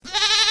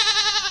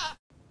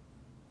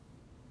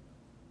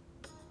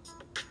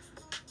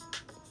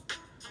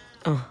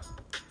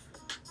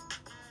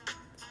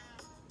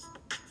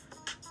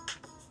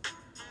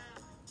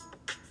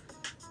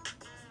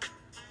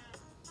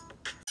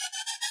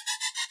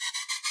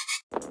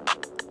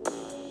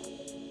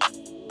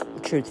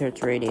Truth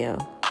Hurts Radio.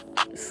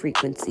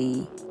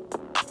 Frequency.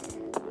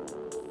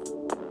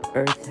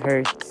 Earth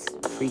Hurts.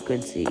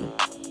 Frequency.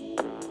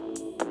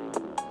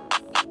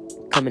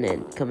 Coming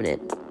in.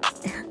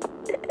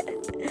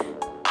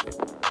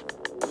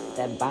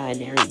 That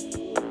binary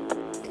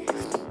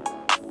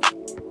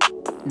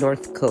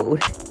North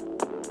Code.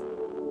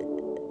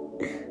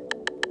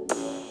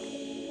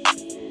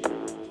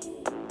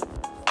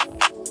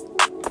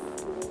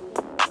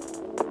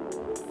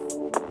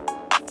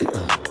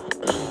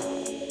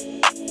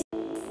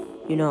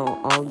 You know,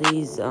 all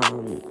these,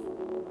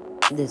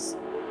 this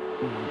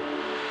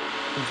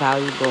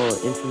valuable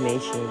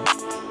information,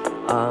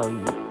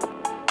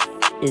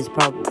 is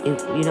probably,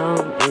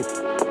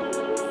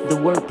 the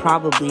word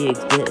probably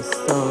exists,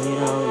 so,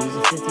 there's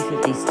a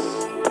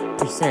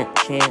 50%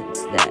 chance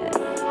that,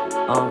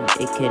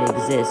 it could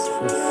exist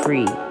for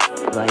free,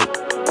 like,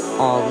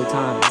 all the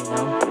time,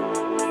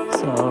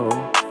 so,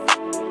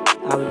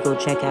 I would go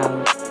check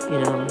out,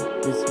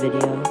 this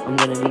video. I'm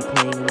gonna be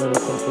playing a little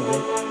clip of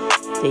it.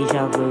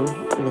 Deja vu,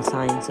 the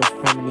science of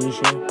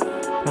premonition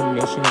and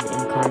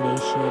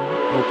incarnation,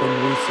 open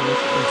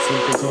research and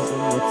syncretism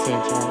with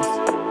Sanchez.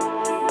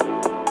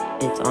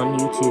 It's on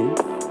YouTube.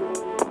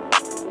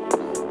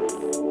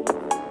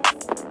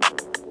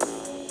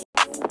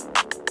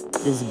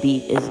 This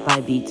beat is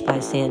by Beats by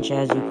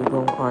Sanchez. You can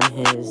go on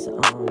his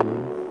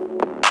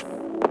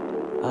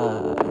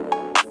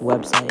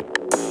website.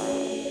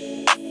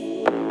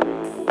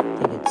 I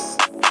think it's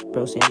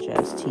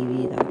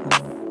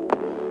brosancheztv.com.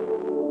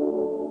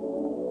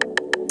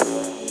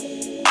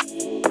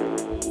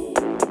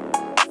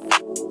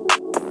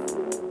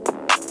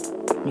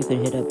 You can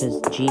hit up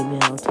his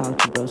Gmail, talk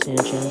to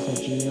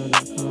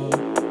brosanchez@gmail.com.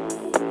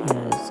 He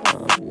has,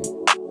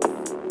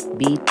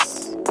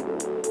 beats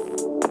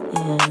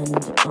and,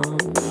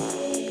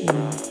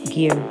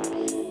 gear,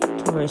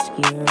 Taurus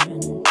gear,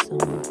 and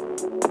some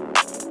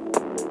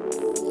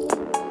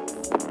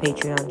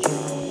Patreon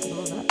channel and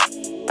all that.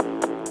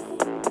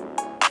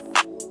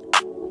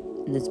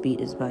 And this beat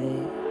is by,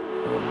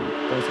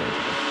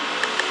 brosanchez.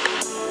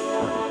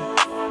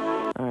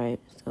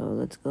 Alright, so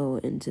let's go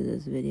into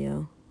this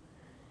video.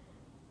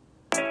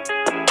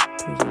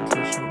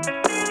 Presentation.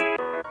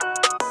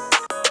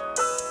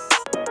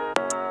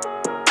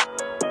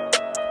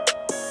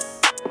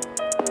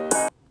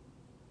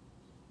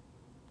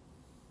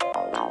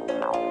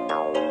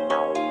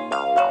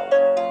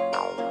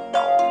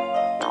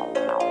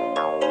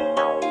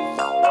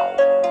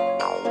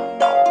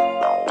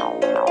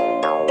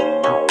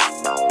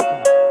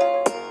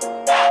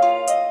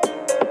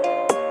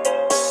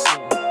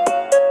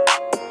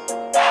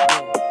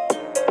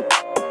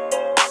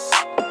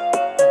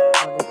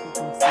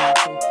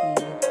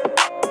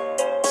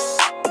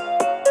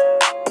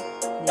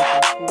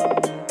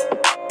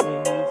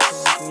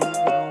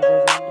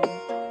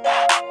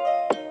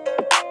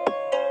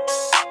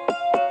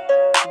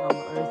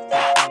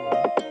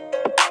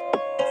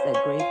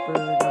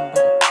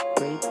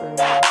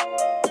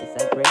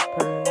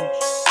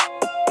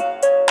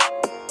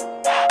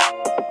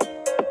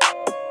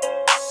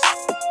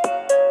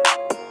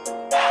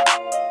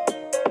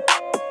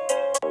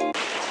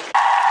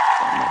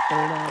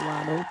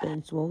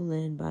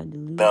 Swollen by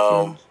delusions.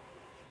 No.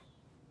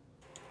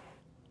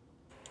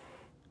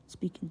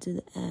 Speaking to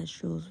the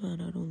astrals,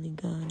 find out only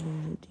God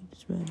knows what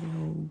deepest rabbit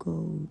hole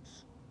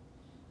goes.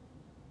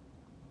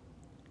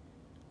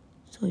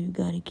 So you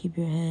gotta keep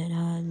your head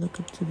high, look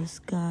up to the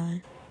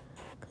sky.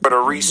 Where the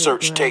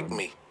research take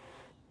me.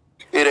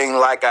 It ain't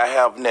like I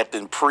have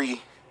nothing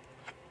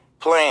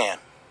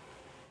pre-planned.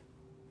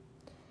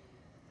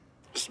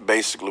 It's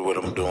basically what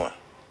I'm doing.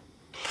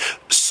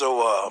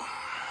 So,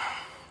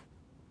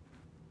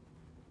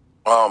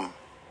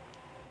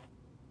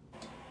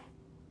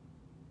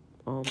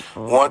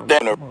 one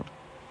thing,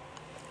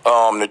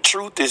 the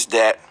truth is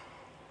that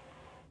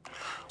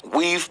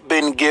we've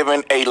been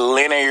given a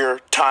linear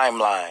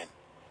timeline.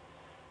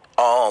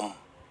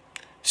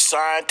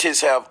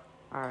 Scientists have...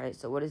 Alright,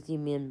 so what does he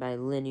mean by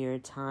linear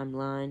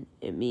timeline?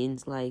 It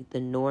means like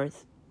the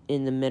north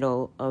in the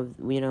middle of,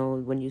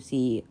 when you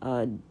see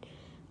a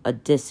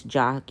disc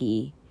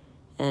jockey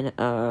and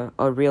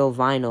a real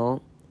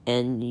vinyl,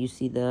 and you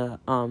see the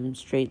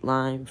straight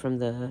line from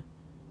the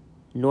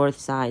north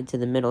side to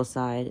the middle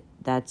side,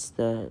 that's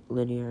the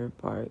linear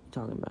part you're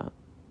talking about.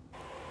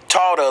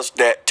 Taught us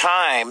that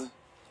time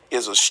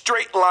is a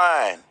straight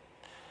line,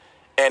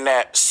 and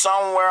that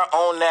somewhere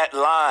on that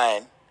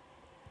line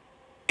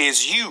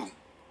is you,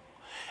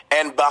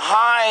 and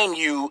behind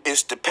you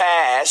is the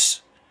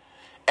past,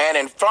 and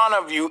in front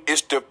of you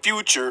is the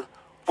future,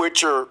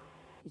 which are...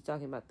 He's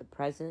talking about the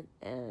present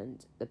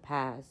and the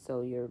past,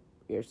 so your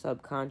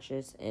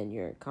subconscious and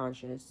your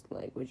conscious,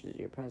 which is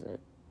your present.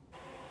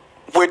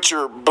 Which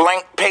are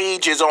blank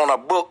pages on a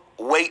book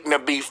waiting to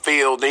be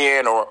filled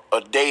in, or a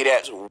day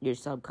that's... Your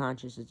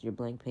subconscious is your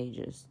blank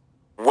pages.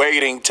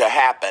 Waiting to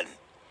happen.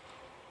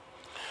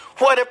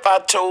 What if I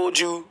told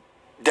you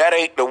that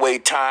ain't the way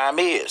time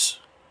is?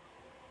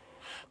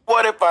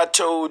 What if I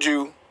told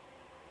you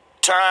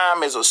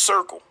time is a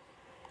circle,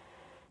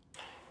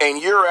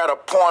 and you're at a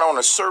point on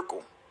a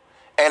circle,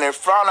 and in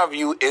front of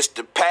you is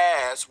the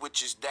past,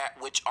 which is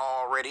that which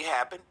already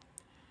happened,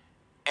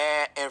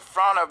 and in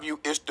front of you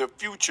is the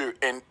future,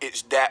 and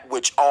it's that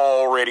which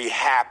already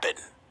happened.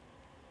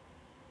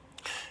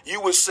 You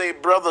would say,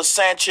 Brother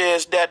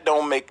Sanchez, that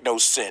don't make no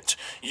sense.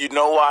 You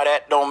know why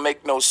that don't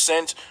make no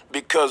sense?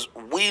 Because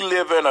we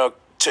live in a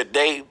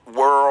today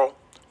world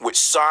which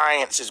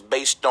science is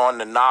based on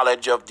the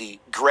knowledge of the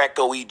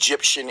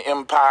Greco-Egyptian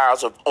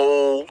empires of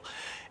old,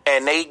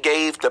 and they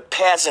gave the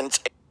peasants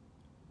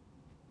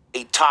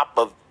a type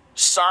of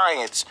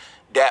science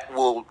that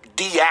will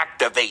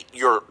deactivate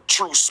your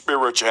true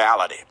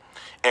spirituality.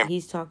 And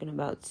he's talking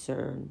about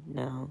CERN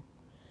now,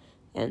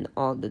 and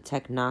all the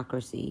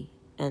technocracy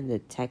and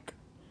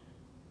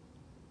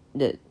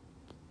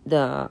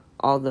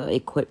all the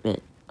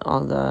equipment,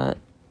 all the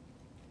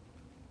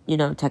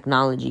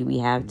technology we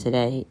have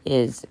today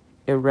is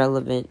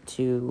irrelevant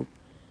to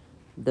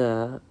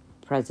the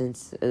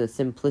presence, the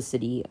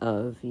simplicity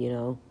of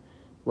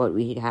what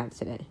we have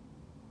today.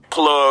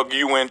 Plug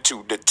you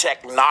into the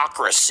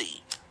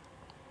technocracy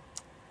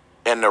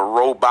and the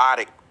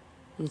robotic.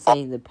 He's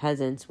saying the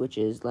peasants, which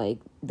is like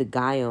the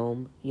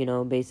Guillaume,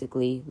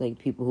 basically like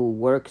people who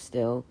work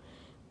still,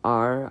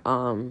 are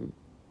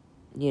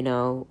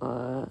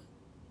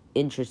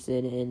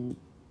interested in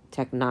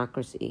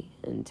technocracy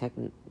and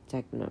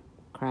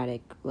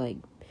technocratic like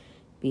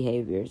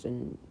behaviors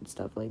and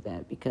stuff like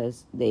that,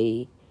 because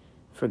they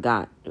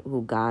forgot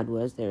who God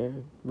was. Their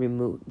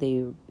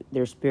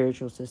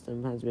spiritual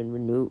system has been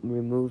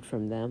removed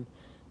from them,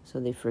 so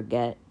they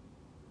forget.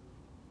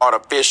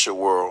 Artificial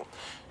world.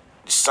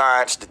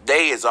 Science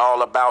today is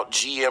all about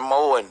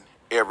GMO and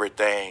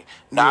everything.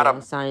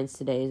 Science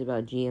today is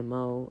about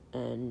GMO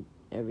and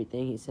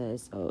everything, he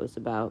says. So it's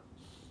about,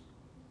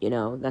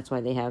 that's why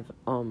they have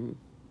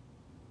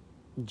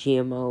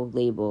GMO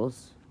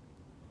labels,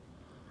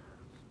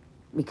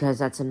 because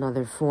that's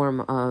another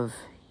form of,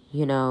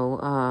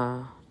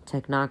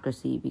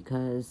 technocracy,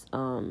 because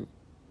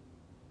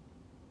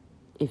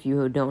if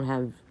you don't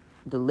have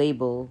the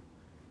label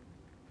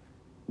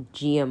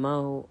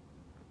GMO,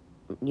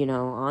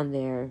 on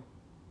there,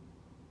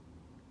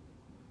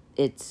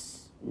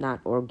 it's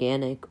not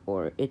organic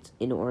or it's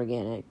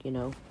inorganic,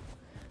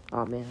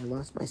 Oh man, I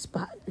lost my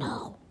spot.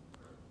 No.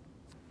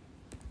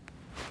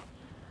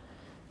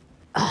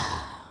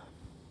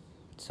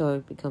 So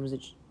it becomes a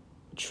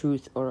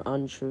truth or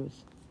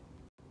untruth.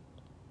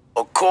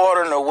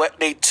 According to what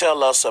they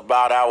tell us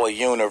about our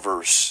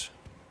universe,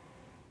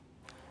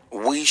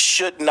 we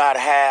should not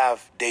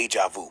have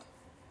deja vu.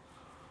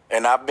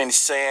 And I've been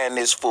saying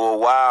this for a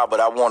while, but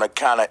I want to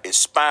kind of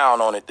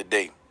expound on it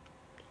today.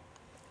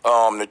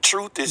 The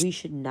truth is, we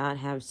should not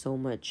have so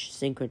much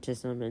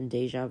syncretism and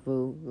deja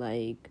vu.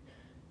 Like,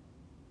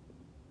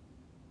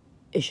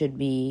 it should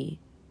be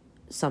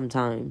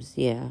sometimes.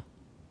 Yeah,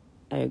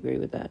 I agree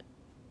with that.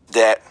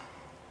 That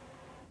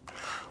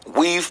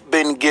we've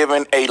been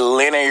given a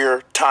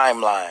linear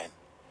timeline.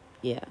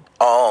 Yeah.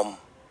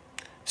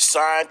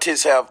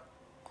 Scientists have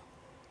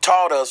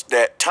taught us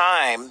that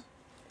time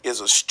is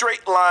a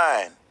straight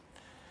line,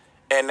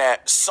 and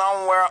that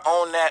somewhere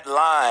on that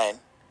line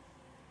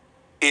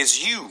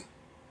is you,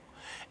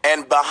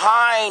 and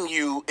behind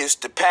you is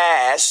the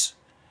past,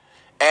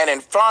 and in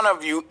front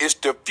of you is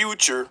the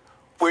future,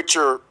 which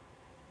are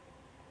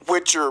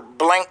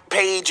blank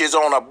pages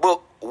on a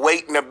book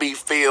waiting to be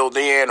filled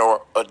in,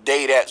 or a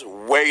day that's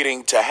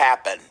waiting to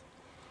happen.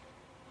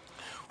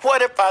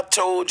 What if I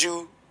told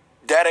you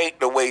that ain't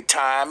the way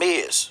time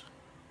is?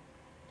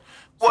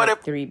 What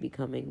if three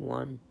becoming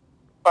one?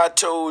 I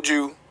told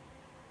you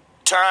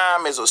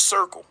time is a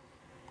circle,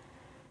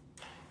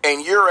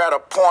 and you're at a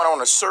point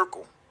on a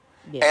circle,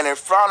 and in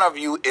front of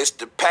you is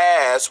the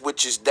past,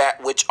 which is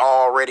that which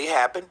already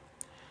happened,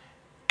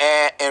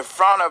 and in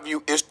front of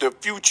you is the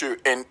future,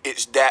 and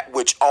it's that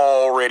which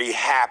already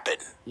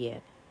happened. Yeah.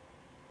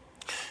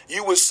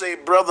 You would say,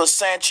 Brother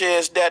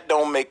Sanchez, that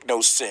don't make no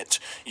sense.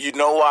 You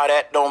know why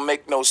that don't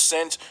make no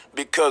sense?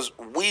 Because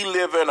we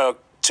live in a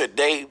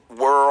today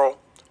world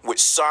which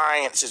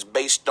science is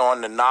based on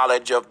the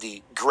knowledge of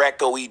the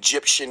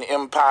Greco-Egyptian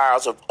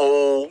empires of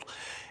old,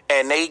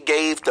 and they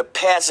gave the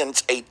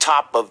peasants a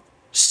type of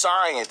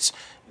science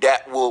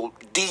that will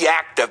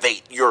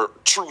deactivate your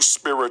true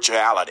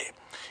spirituality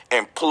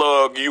and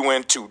plug you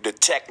into the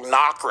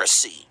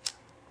technocracy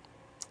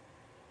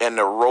and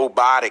the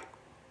robotic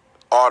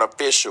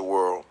artificial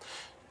world.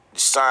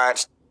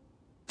 Science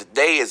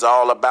today is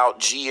all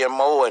about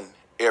GMO and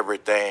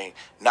everything,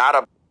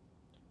 not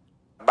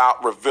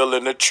about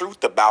revealing the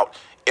truth about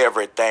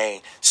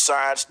everything.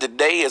 Science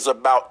today is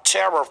about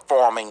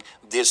terraforming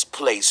this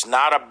place,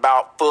 not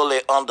about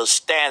fully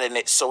understanding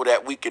it so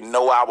that we can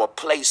know our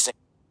place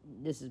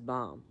this is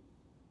bomb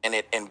in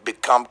it and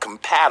become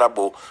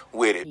compatible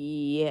with it.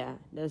 Yeah,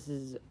 this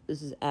is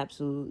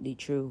absolutely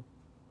true.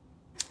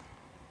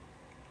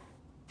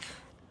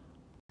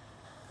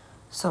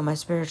 So my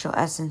spiritual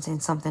essence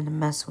ain't something to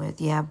mess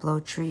with. Yeah, I blow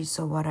trees,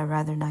 so what? I'd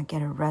rather not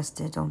get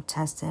arrested. Don't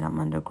test it. I'm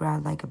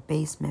underground like a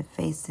basement.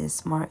 Face is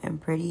smart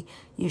and pretty.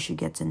 You should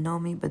get to know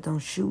me, but don't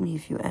shoot me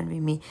if you envy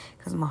me,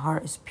 because my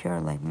heart is pure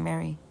like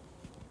Mary.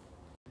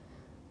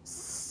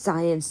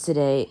 Science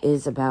today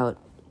is about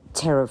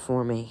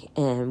terraforming,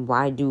 and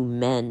why do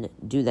men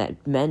do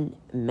that? Men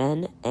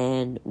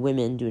and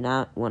women do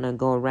not want to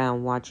go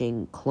around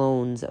watching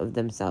clones of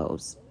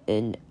themselves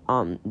in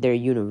their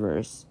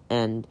universe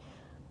and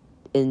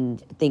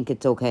think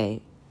it's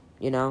okay.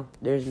 You know,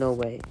 there's no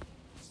way.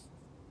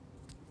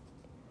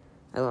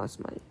 I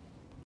lost my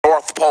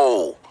North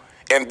Pole,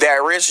 and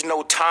there is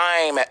no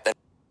time at the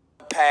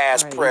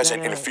past, Alright,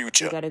 present, and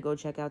future. You gotta go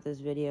check out this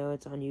video.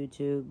 It's on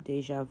YouTube.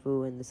 Deja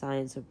Vu and the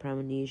Science of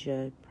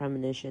Premonition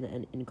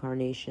and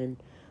Incarnation.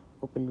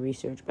 Open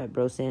research by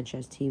Bro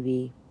Sanchez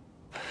TV.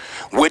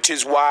 Which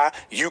is why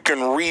you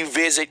can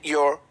revisit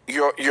you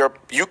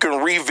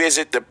can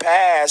revisit the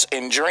past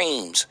in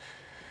dreams.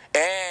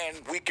 And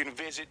we can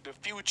visit the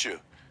future,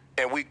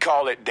 and we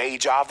call it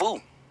deja vu.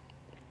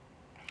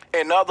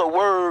 In other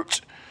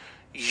words,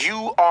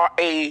 you are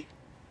a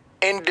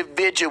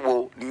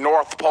individual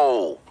North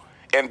Pole,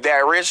 and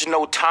there is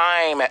no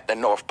time at the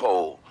North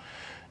Pole.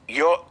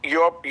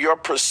 Your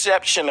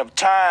perception of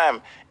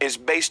time is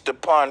based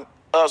upon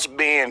us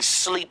being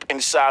asleep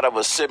inside of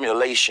a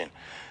simulation.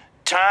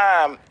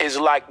 Time is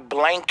like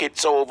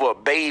blankets over a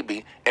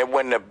baby, and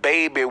when the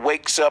baby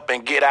wakes up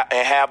and get out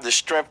and have the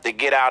strength to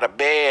get out of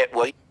bed,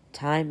 well,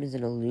 time is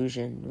an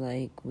illusion.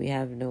 Like, we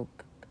have no.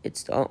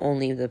 It's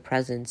only the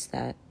presence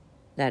that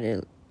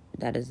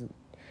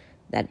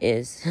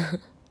is.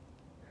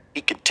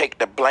 He could take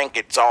the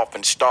blankets off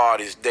and start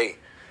his day,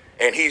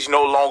 and he's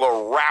no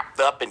longer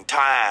wrapped up in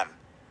time.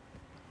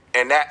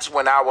 And that's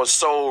when our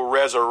soul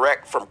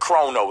resurrect from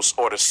Chronos,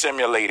 or the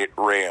simulated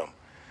realm.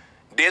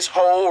 This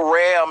whole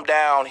realm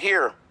down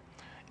here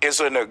is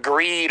an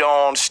agreed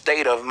on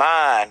state of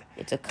mind.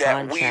 It's a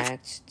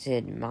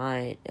contracted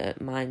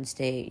mind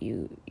state.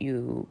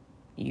 You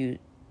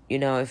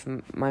know, if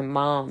my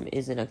mom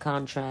is in a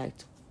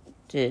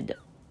contracted,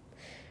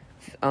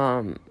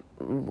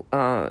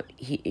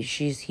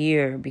 she's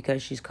here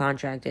because she's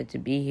contracted to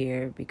be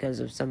here because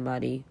of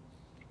somebody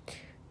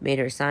made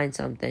her sign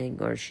something,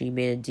 or she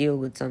made a deal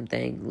with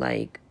something.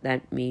 Like,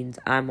 that means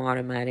I'm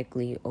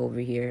automatically over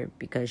here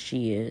because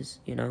she is,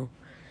 you know?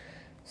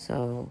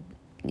 So,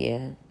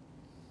 yeah.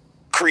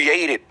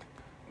 Created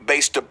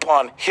based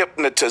upon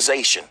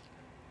hypnotization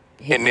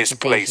in this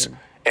place.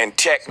 And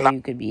so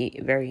you could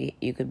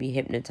be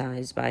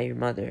hypnotized by your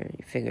mother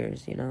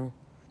figures, you know?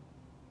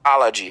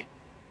 Technology,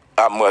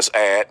 I must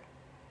add,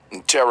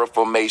 and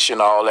terraformation,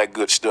 all that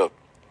good stuff.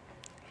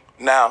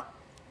 Now,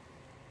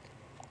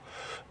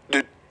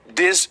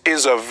 this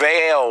is a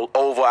veil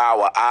over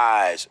our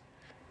eyes,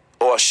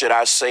 or should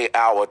I say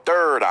our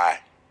third eye.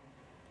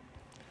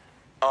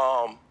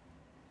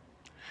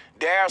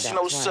 There's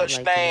no such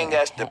thing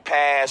as the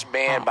past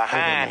being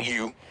behind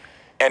you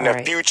and the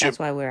future. That's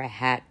why I wear a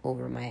hat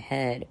over my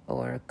head,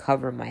 or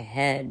cover my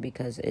head,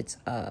 because it's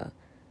a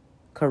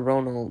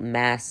coronal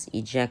mass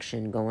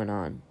ejection going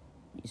on.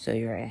 So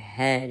your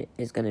head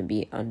is going to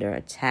be under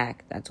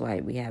attack. That's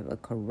why we have a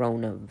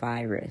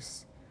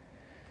coronavirus.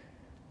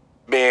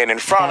 Being in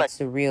front That's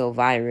the real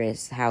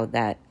virus, how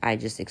that I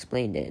just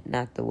explained it,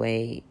 not the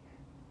way,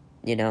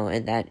 you know,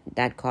 and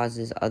that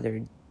causes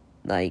other,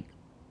 like,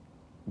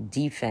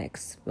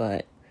 defects,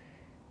 but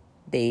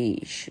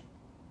they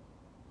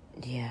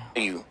yeah.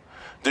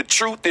 The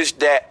truth is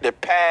that the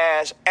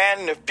past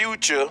and the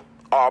future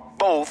are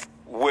both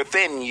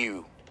within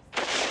you.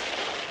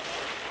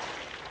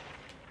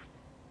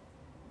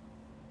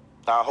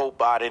 I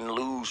hope I didn't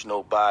lose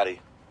nobody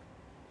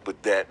with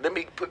that. Let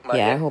me put my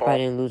I hope I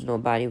didn't lose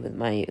nobody with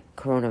my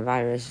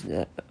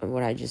coronavirus,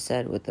 what I just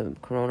said with the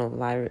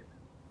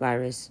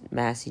coronavirus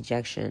mass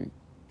ejection.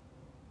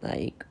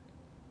 Like,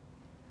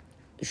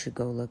 you should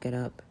go look it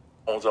up.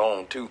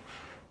 On too.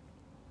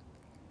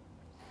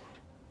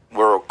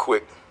 Real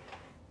quick.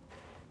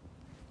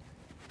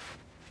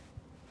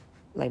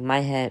 Like,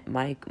 my head,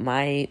 my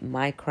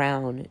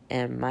crown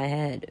and my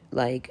head,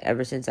 like,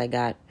 ever since I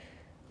got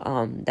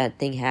that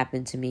thing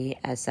happened to me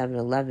at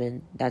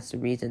 7-Eleven, that's the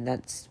reason.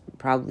 That's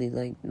probably,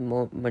 like,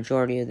 the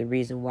majority of the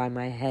reason why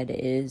my head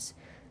is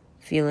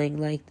feeling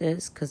like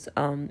this. Cause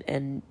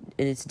and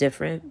it's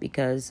different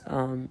because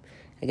I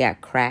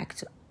got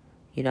cracked,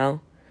 you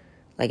know,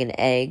 like an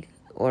egg,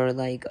 or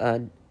like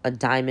a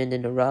diamond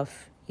in the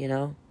rough, you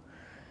know.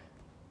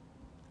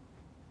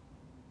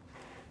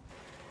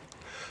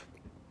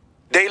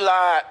 They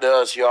lied to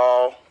us,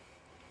 y'all.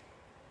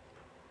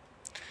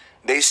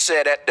 They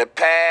said that the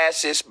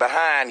past is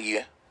behind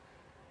you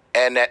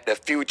and that the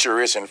future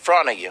is in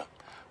front of you.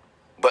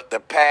 But the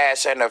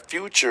past and the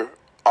future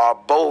are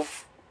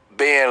both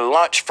being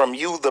launched from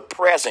you, the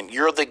present.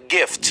 You're the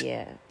gift.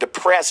 Yeah. The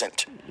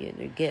present. Yeah,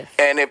 the gift.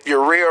 And if you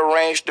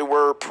rearrange the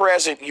word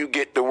present, you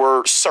get the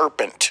word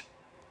serpent,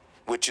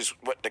 which is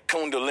what the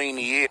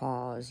Kundalini is.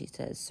 Pause. He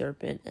says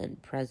serpent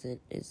and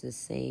present is the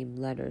same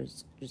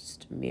letters,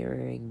 just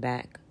mirroring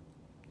back.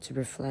 to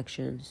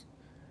reflections.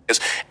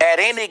 At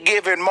any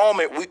given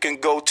moment, we can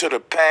go to the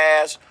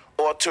past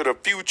or to the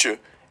future.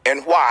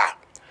 And why?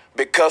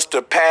 Because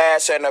the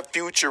past and the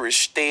future is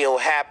still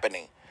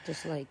happening.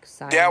 Just like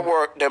silent.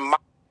 There might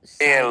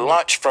be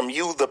lunch from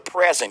you, the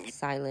present.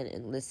 Silent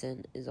and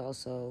listen is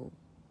also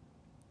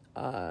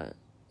the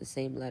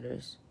same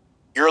letters.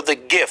 You're the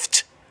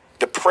gift,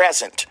 the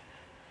present.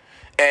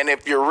 And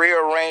if you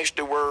rearrange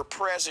the word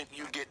present,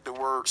 you get the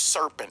word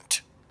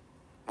serpent,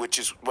 which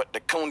is what the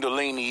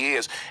Kundalini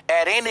is.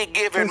 At any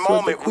given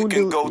moment, we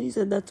can go. He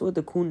said that's what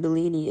the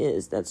Kundalini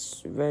is.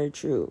 That's very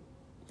true.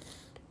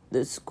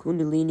 This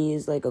Kundalini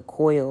is like a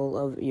coil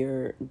of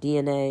your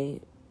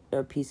DNA,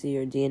 a piece of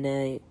your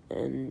DNA,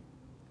 and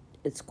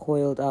it's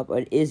coiled up.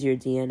 It is your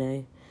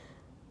DNA.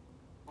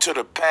 To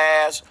the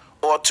past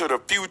or to the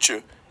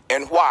future.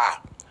 And why?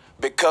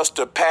 Because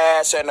the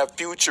past and the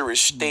future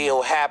is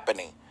still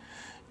happening.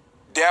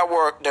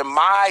 The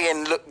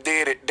Mayan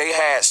did it. They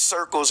had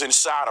circles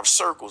inside of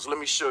circles. Let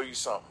me show you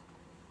something.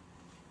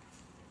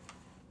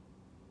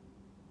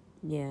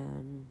 Yeah.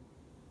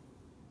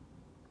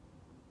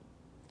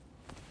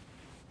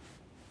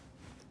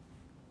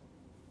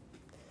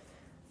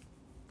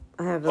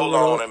 Hold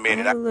on a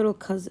minute. I have a little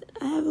cousin.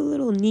 I have a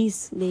little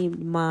niece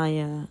named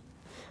Maya.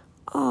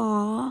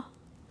 Aww.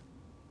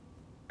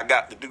 I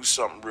got to do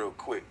something real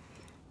quick.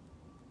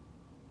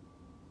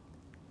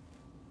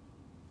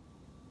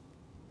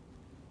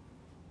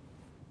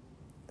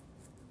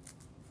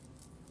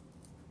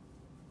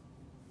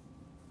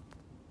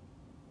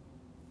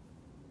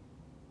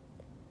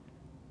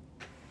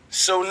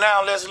 So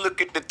now let's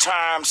look at the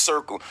time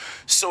circle.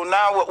 So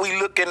now what we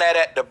looking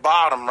at the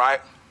bottom,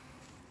 right?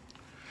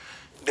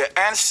 The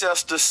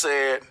ancestor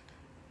said,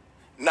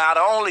 not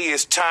only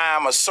is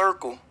time a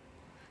circle,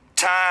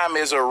 time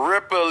is a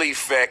ripple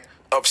effect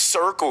of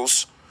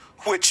circles,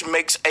 which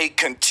makes a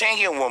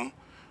continuum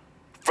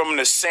from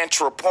the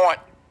central point,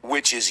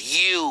 which is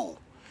you.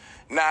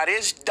 Now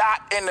this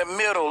dot in the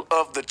middle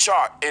of the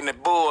chart, in the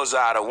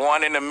bullseye, the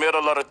one in the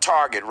middle of the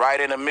target, right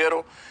in the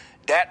middle,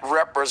 that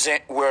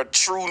represent where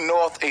true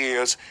north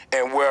is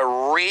and where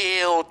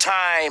real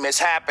time is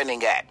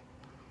happening at.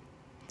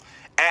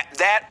 At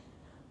that.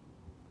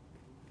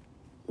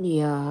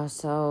 Yeah,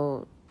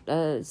 so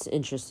that's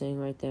interesting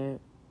right there.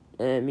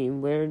 I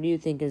mean, where do you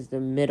think is the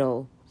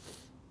middle?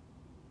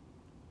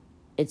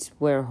 It's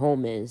where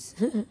home is.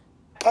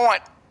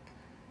 Point,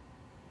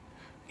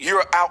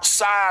 you're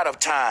outside of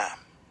time.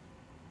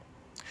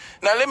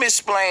 Now let me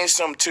explain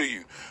something to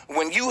you.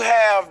 When you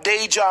have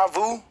deja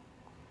vu,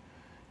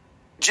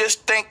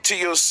 just think to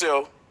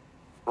yourself,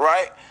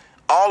 right?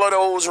 All of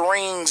those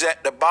rings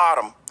at the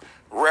bottom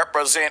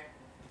represent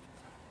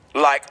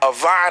like a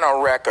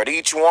vinyl record.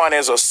 Each one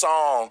is a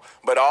song,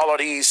 but all of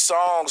these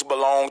songs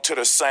belong to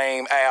the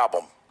same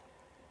album.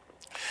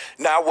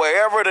 Now,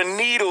 wherever the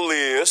needle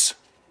is,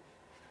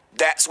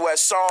 that's what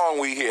song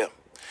we hear.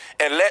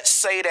 And let's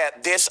say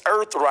that this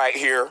earth right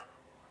here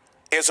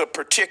is a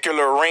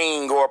particular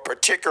ring or a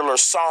particular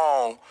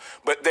song,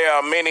 but there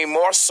are many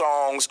more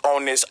songs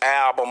on this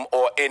album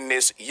or in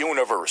this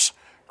universe,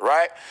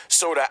 right?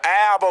 So the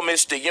album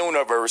is the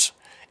universe,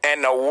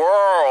 and the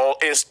world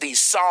is the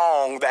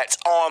song that's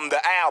on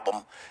the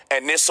album.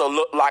 And this will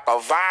look like a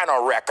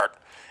vinyl record.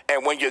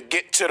 And when you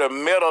get to the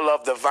middle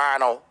of the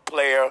vinyl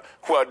player,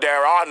 where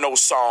there are no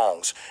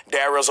songs,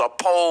 there is a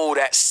pole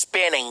that's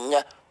spinning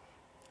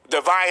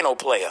the vinyl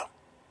player.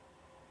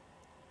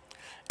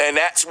 And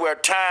that's where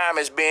time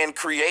is being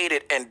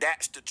created, and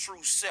that's the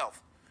true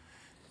self.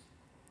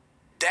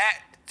 That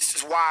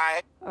is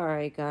why. All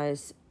right,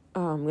 guys.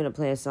 I'm going to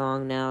play a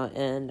song now,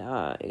 and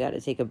I got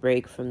to take a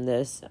break from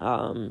this.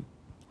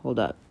 Hold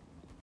up.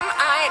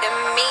 I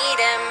done meet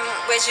him,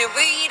 where'd you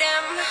read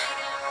him?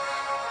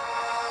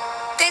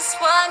 This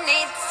one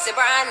needs a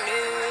brand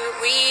new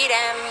read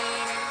him.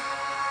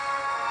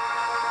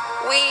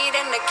 Weed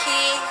in the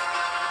key.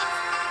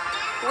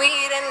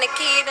 Weed in the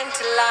key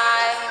into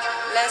life.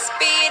 Let's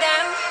beat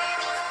him.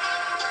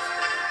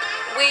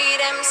 Weed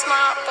them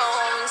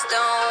smartphones,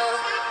 don't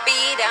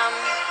beat them.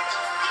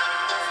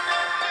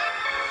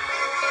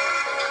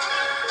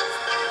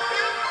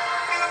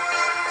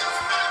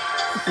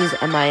 This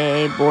is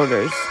MIA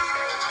Borders.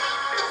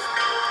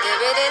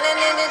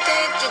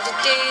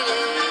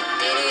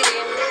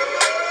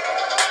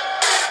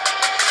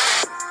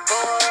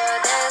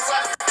 Borders,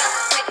 what's up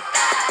with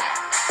that?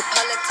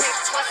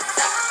 Politics, what's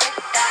up with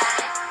that?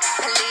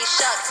 Police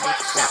shots,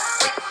 what's up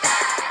with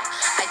that?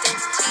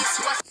 Identities,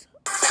 what's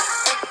up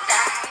with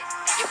that?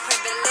 Your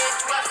privilege,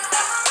 what's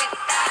up with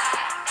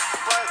that?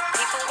 Broke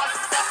people,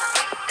 what's up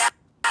with that?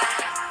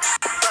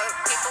 Broke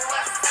people,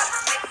 what's up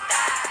with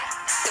that?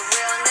 The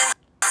realness,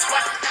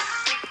 what's up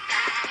with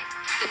that?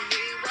 The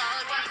new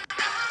world, what's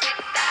up with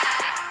that?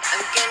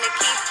 I'm gonna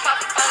keep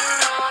up on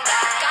all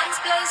that. Guns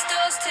close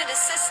doors to the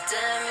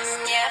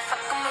system. Yeah,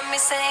 fuck 'em when we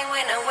say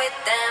we're not with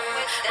them.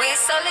 We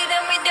solid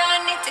and we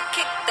don't need to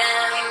kick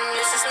them.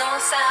 This is no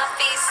south,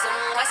 east,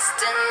 and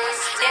western.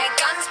 Yeah,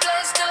 guns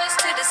close doors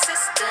to the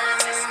system.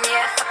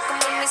 Yeah, fuck 'em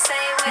when we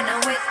say we're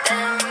not with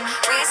them.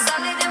 We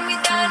solid and we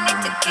don't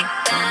need to kick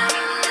them.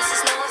 This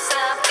is no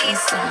south,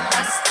 east, and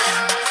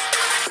western.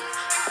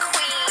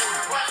 Queen,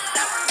 what's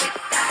up with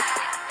that?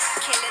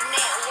 Killing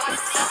it,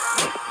 what's up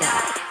with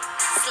that?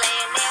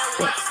 Slaying it,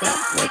 what's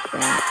up with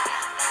that?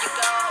 You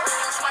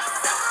goals,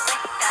 what's up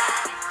with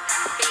that?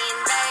 Being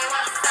Bay,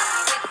 what's up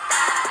with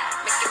that?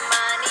 Making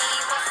money,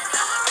 what's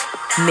up with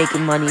that?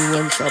 Making money,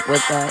 what's up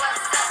with that?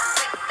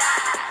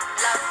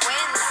 Love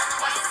wins,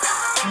 what's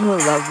up with Oh,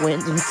 love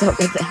wins, what's up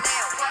with that?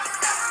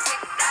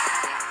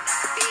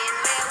 being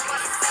real,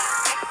 what's up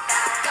with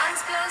that?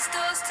 Guns close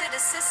doors to the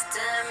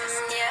system.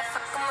 Yeah,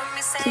 fuck 'em when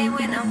we say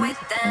we're not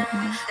with them.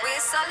 We're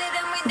solid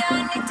and we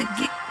don't need to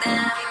kick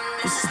them.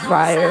 This is no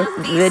Fire South,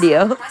 East,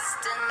 video. and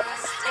Western.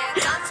 Yeah,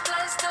 guns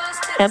close doors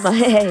to the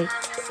MIA.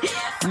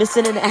 system.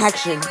 Missing in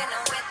action.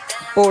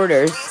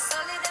 Borders.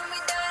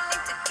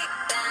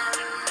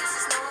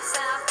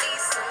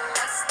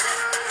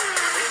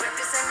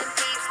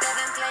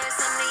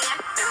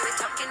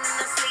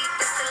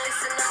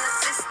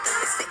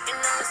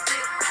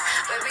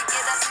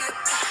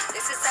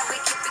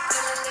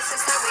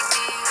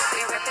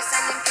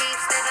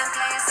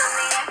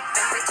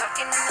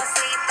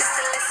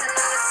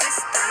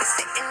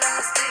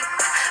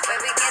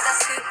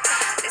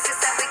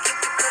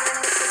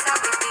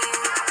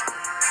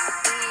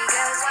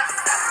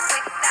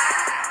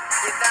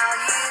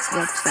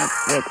 What's up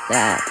with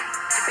that?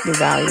 Your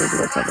values,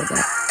 what's up with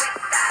that?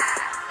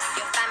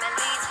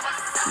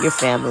 Your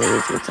family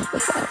is what's up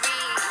with that?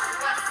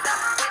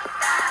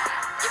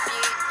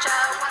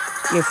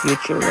 Your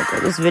future, what's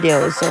up? This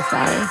video is so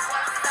fire.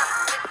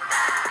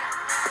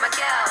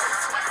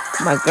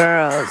 My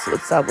girls,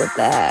 what's up with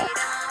that?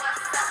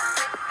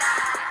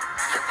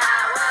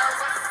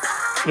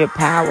 Your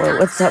power,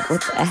 what's up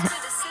with that?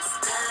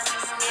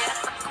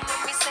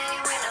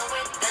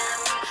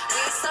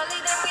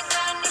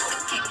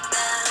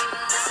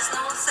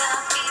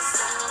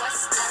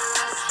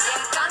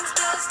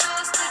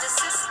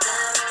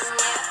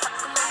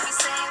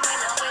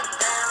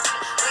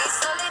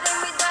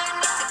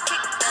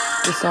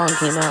 This song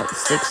came out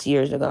 6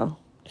 years ago.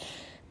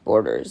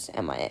 Borders,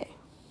 MIA.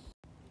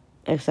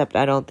 Except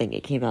I don't think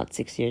it came out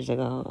 6 years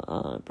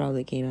ago. It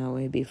probably came out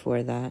way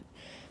before that.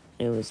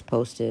 It was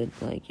posted,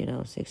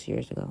 6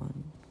 years ago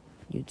on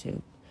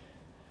YouTube.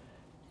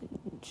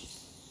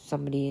 Just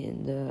somebody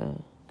in the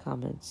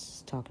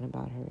comments talking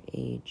about her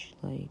age,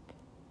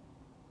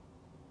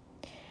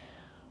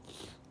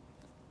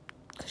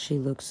 she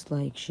looks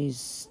like she's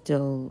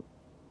still,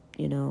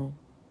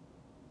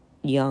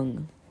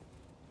 young.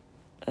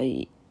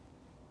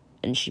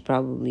 And she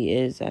probably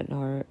is at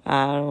heart.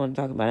 I don't want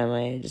to talk about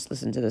MIA. Just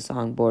listen to the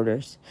song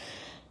Borders.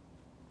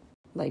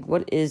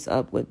 What is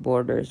up with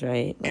borders,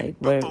 right?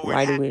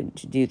 Why do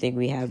you think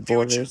we have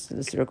borders,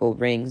 the circle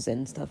rings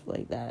and stuff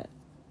like that?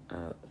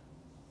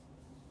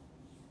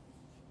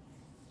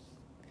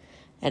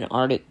 And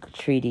Arctic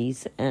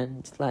treaties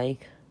and,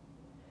 a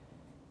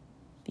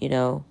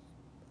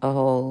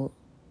whole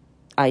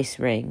ice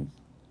ring.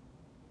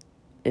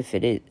 If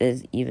it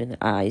is even an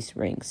ice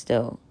ring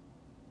still.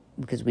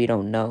 Because we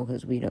don't know,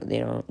 they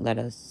don't let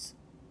us,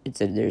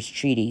 there's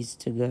treaties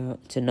to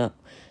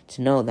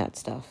know that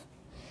stuff.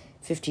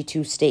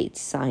 52 states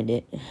signed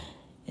it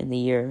in the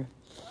year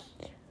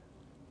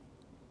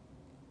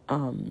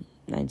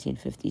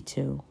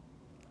 1952.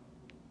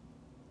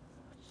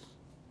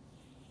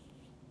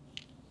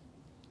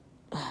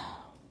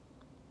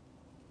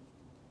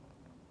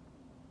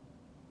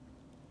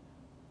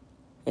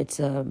 It's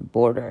a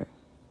border.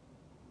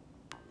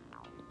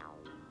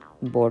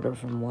 Border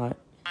from what?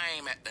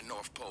 At the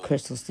North Pole.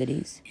 Crystal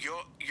cities.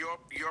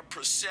 Your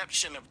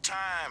perception of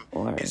time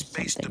or is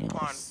based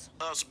upon else.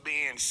 us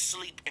being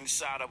asleep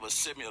inside of a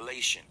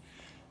simulation.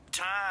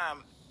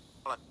 Time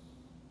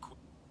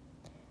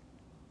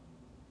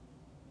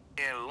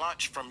and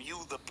lunch from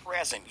you, the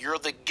present. You're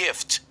the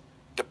gift,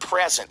 the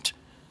present.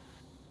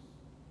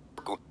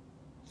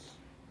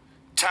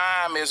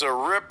 Time is a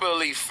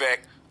ripple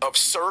effect of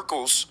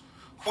circles,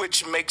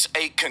 which makes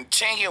a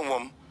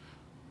continuum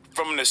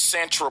from the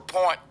central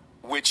point,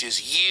 which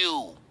is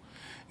you.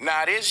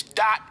 Now, this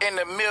dot in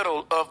the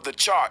middle of the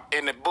chart,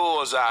 in the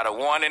bullseye, the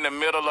one in the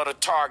middle of the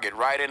target,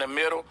 right in the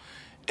middle,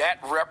 that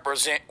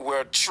represents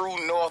where true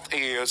north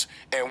is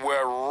and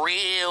where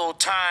real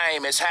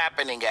time is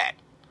happening at.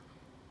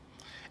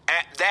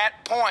 At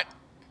that point,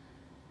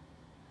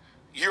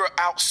 you're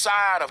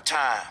outside of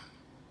time.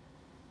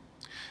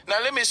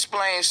 Now, let me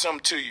explain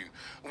something to you.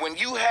 When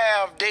you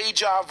have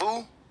deja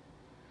vu,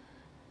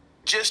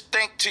 just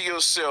think to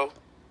yourself,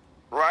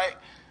 right?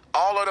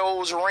 All of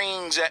those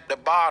rings at the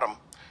bottom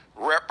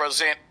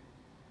represent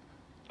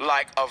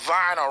like a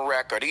vinyl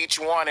record. Each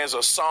one is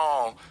a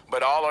song,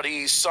 but all of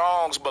these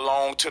songs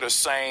belong to the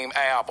same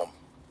album.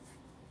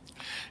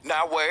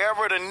 Now,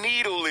 wherever the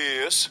needle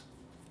is,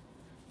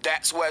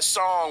 that's what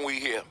song we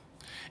hear.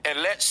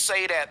 And let's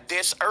say that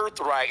this earth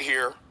right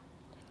here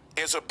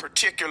is a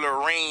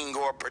particular ring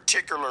or a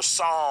particular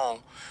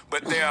song,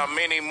 but there are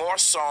many more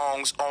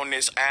songs on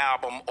this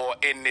album or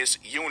in this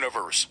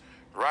universe,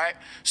 right?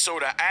 So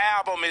the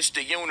album is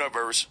the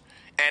universe,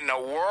 and the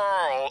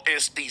world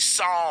is the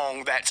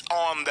song that's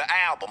on the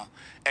album.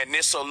 And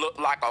this will look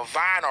like a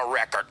vinyl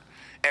record.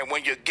 And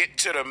when you get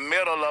to the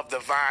middle of the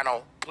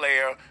vinyl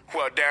player,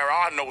 well, there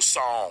are no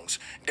songs.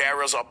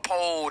 There is a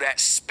pole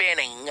that's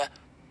spinning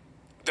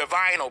the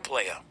vinyl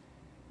player.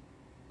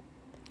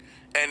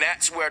 And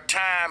that's where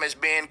time is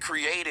being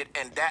created,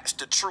 and that's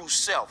the true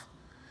self.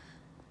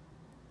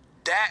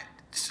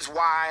 That's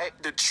why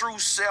the true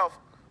self.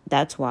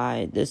 That's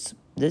why this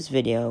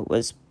video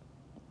was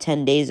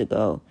 10 days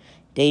ago.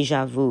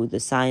 Deja vu, the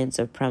science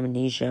of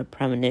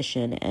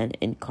premonition, and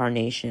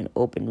incarnation,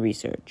 open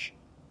research.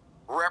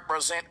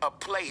 Represent a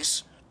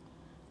place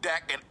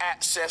that can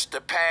access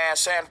the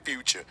past and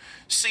future.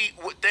 See,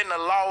 within the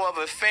law of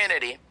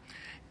affinity,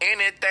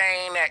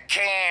 anything that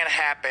can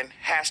happen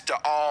has to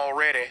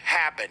already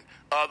happen.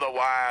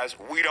 Otherwise,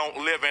 we don't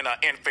live in an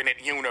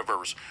infinite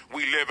universe.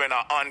 We live in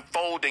an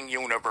unfolding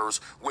universe,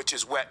 which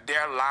is what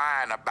they're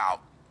lying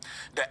about.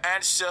 The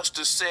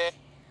ancestors said.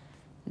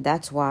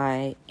 That's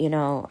why,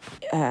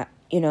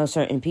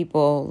 certain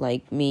people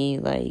like me,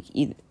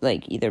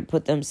 either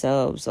put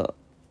themselves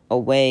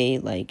away,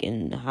 like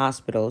in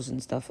hospitals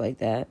and stuff like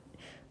that.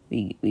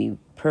 We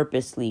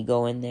purposely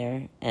go in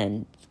there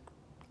and,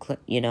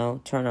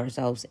 turn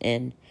ourselves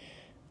in,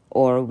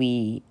 or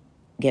we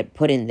get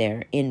put in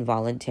there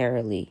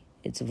involuntarily.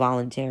 It's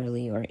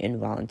voluntarily or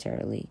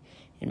involuntarily.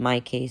 In my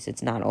case,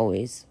 it's not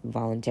always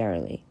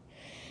voluntarily.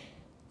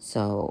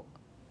 So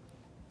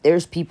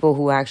there's people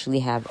who actually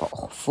have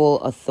full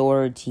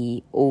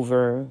authority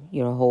over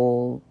your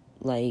whole,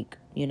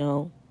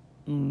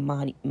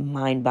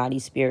 mind, body,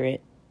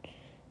 spirit.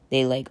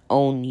 They,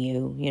 own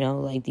you,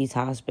 like these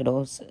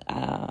hospitals.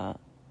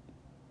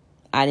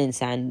 I didn't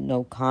sign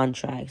no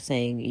contract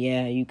saying,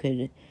 yeah, you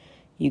could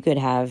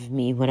have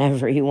me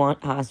whenever you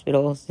want,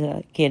 hospitals,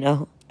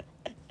 That's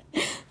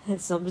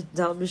some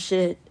dumb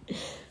shit.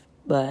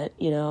 But,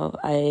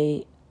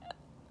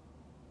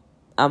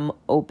 I'm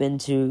open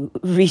to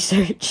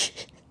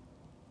research.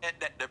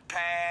 That the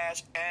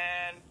past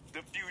and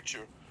the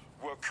future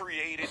were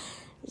created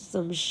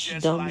Some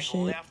just dumb like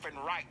shit. left and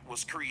right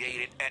was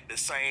created at the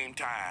same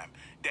time.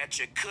 That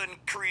you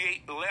couldn't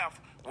create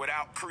left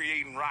without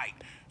creating right.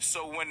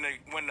 So when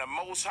the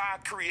Most High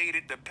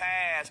created the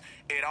past,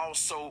 it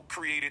also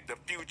created the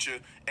future,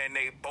 and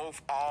they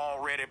both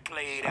already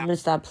played I'm out. gonna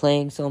stop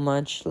playing so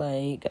much.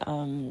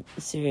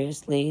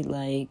 Seriously,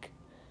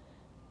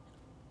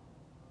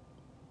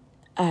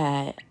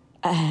 I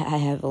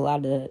have a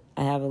lot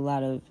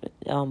of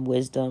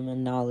wisdom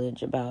and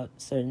knowledge about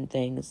certain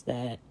things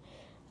that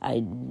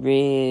I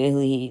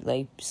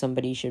really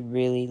somebody should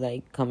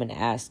really come and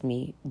ask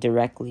me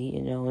directly,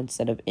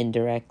 instead of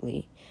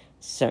indirectly,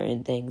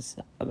 certain things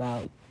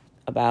about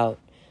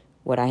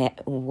what I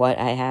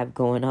have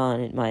going on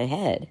in my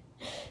head,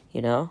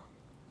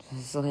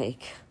 It's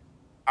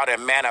Out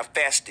and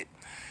manifested.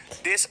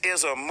 This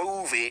is a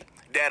movie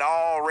that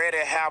already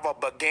have a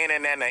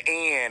beginning and an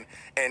end,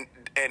 and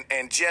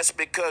just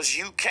because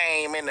you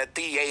came in the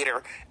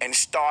theater and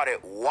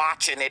started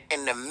watching it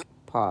in the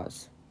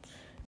pause.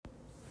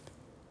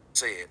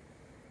 said.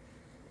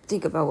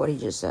 Think about what he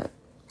just said.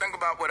 Think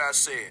about what I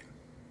said.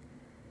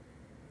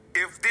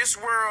 If this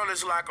world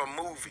is like a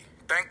movie,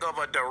 think of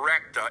a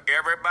director.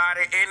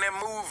 Everybody in the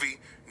movie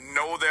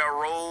know their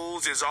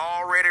roles is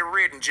already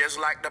written, just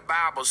like the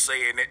Bible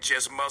saying it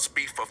just must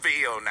be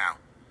fulfilled now.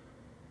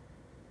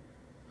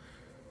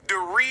 The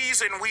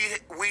reason we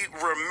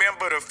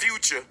remember the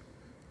future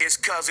is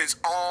because it's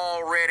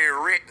already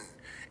written.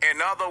 In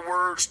other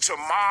words,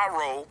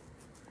 tomorrow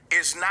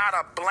is not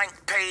a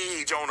blank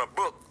page on a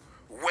book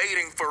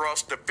waiting for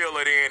us to fill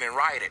it in and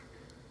write it.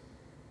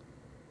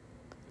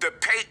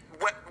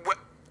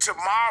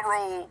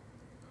 Tomorrow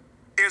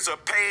is a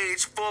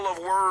page full of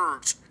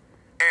words,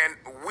 and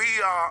we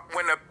are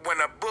when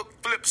a book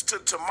flips to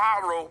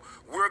tomorrow,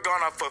 we're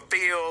gonna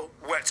fulfill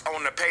what's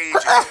on the page.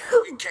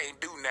 We can't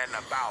do nothing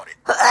about it.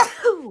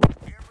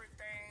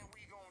 Everything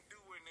we gonna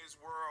do in this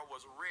world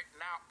was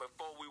written out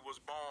before we was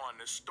born.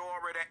 The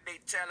story that they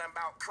telling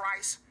about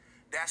Christ,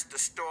 that's the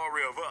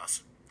story of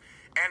us.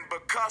 And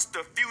because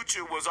the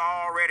future was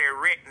already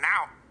written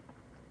out,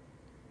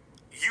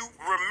 you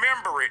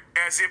remember it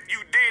as if you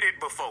did it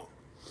before.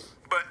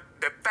 But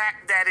the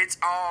fact that it's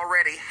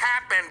already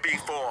happened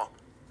before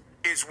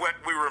is what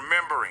we're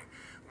remembering.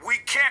 We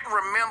can't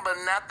remember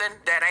nothing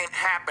that ain't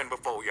happened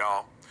before,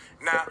 y'all.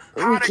 Now,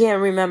 we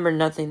can't remember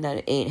nothing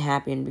that ain't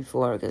happened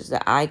before because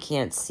the eye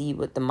can't see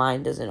what the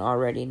mind doesn't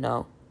already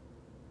know.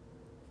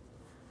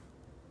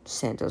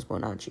 Santos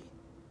Bonacci.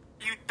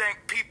 You think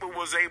people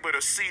was able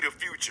to see the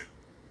future?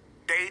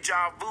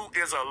 Deja vu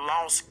is a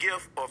lost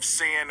gift of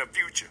seeing the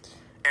future.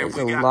 And it's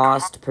a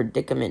lost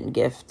predicament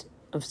gift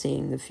of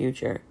seeing the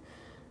future.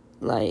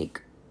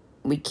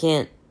 You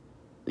can't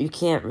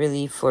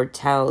really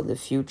foretell the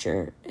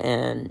future,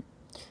 and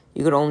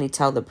You could only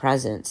tell the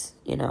presence,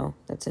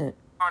 that's it.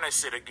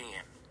 Harness it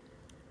again.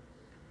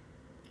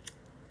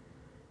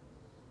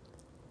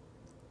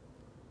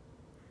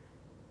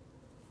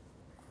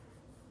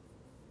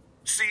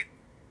 See,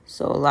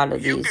 so a lot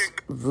of these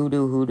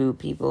voodoo hoodoo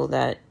people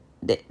that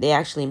they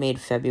actually made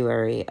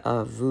February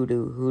a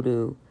voodoo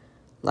hoodoo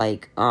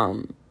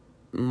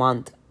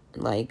month,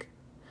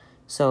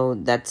 so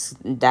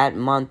that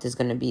month is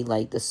gonna be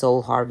the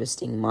soul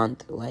harvesting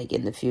month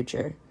in the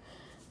future,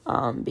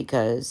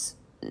 because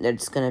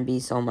there's gonna be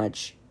so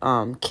much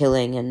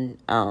killing and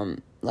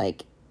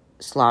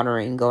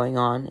slaughtering going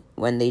on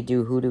when they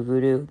do hoodoo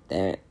voodoo.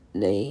 They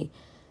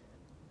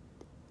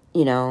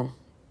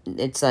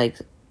it's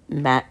like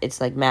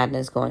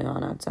madness going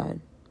on outside.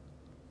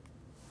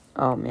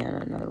 Oh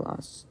man, I know I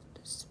lost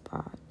the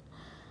spot.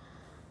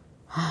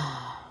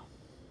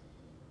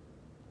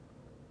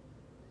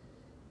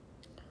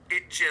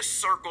 It just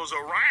circles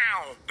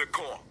around the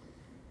core.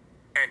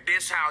 And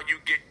this how you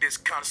get this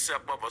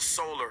concept of a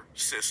solar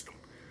system,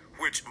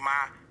 which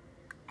my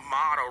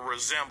model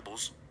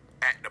resembles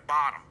at the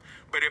bottom.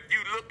 But if you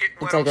look at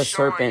what it's like I'm a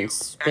showing serpent you,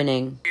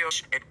 spinning.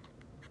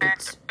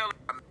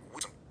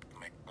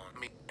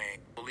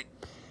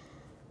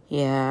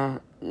 Yeah,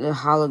 the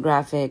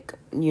holographic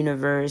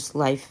universe,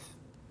 life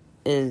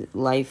is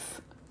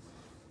life,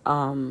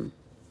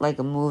 like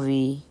a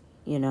movie,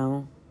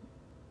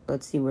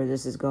 Let's see where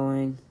this is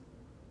going.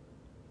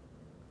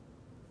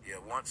 Yeah,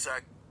 one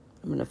sec.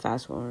 I'm gonna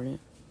fast forward it.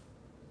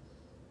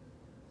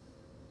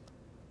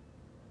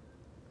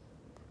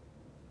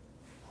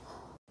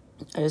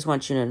 I just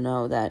want you to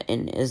know that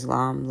in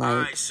Islam,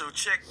 Alright, so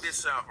check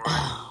this out,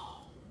 right?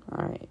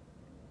 Alright.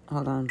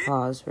 Hold on,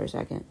 pause for a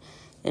second.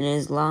 In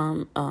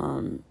Islam,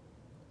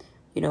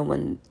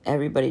 when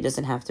everybody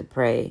doesn't have to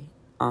pray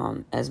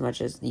as much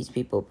as these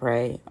people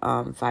pray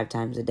 5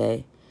 times a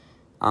day.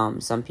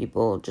 Some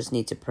people just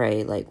need to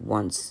pray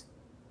once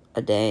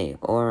a day,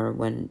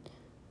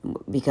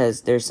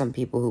 because there's some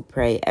people who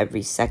pray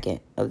every second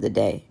of the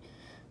day.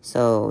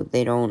 So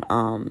they don't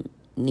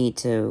need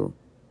to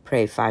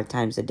pray 5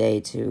 times a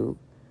day to,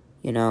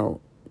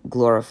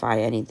 glorify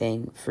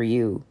anything for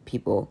you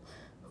people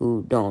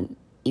who don't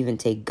even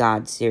take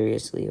God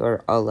seriously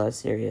or Allah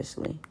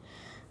seriously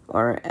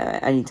or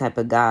any type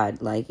of God,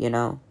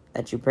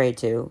 that you pray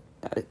to.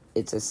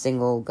 It's a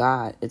single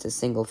God. It's a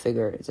single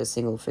figure. It's a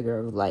single figure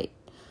of light.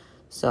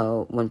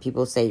 So when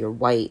people say you're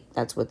white,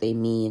 that's what they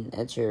mean.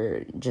 That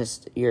you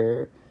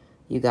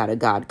got a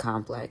God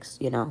complex,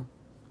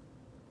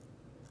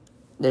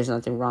 There's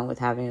nothing wrong with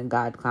having a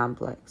God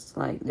complex.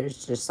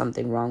 There's just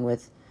something wrong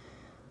with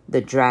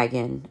the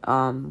dragon.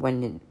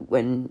 When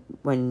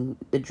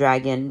the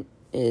dragon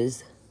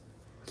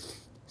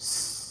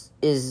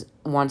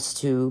wants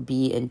to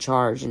be in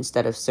charge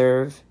instead of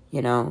serve,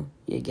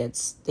 it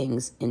gets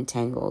things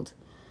entangled.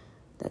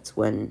 That's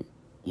when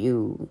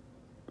you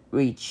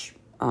reach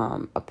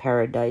a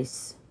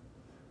paradise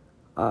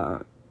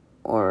or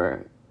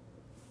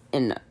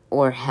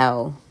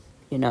hell,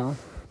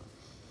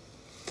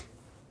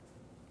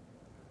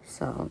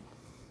 So,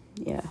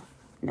 yeah.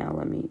 Now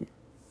let me.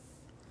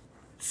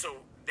 So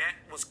that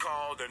was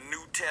called the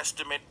New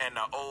Testament and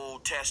the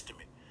Old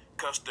Testament,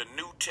 because the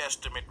New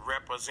Testament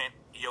represent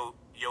your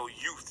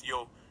youth,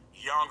 your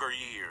younger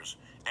years,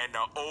 and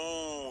the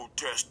Old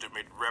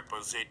Testament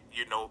represent,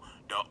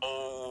 the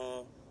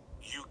old,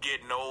 you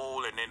getting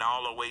old, and then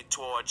all the way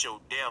towards your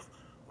death,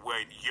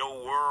 where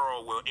your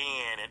world will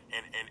end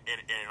and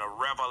a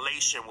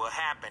revelation will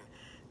happen,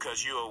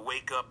 because you'll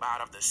wake up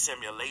out of the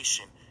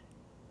simulation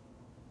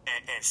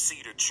and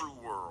see the true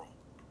world.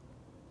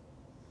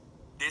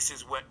 This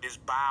is what this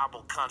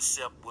Bible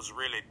concept was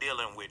really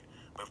dealing with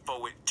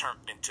before it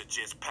turned into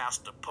just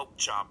Pastor Poke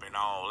Chop and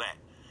all that.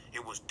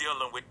 It was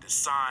dealing with the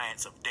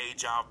science of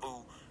deja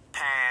vu,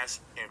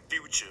 past and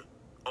future,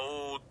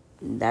 old.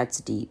 That's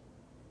deep.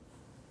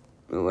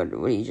 What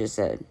you just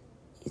said.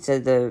 He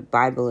said the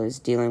Bible is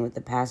dealing with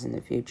the past and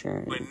the future.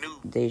 And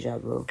deja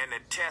vu. And the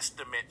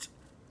testaments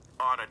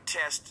are the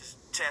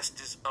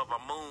testes of a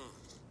moon.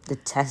 The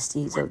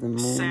testes of the moon.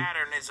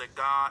 Saturn is a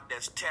god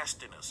that's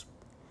testing us.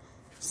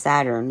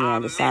 Saturn, yeah,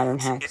 the Saturn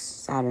hex,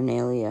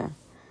 Saturnalia.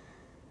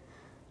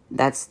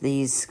 That's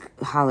these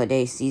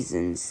holiday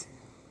seasons,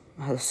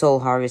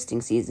 soul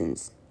harvesting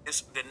seasons. It's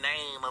the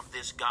name of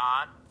this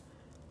god,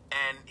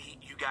 and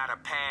you gotta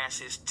pass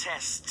his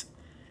test.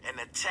 And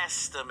the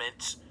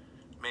testaments,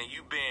 man,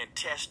 you being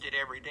tested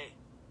every day.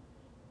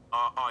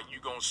 Are you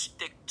gonna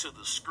stick to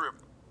the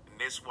script? And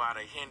that's why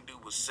the Hindu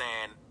was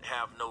saying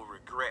have no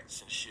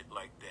regrets and shit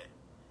like that.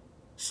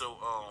 So,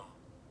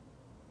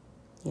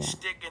 yeah.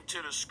 Sticking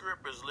to the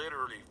script is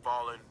literally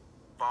following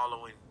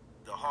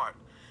the heart.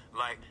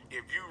 Like,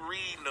 if you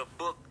read the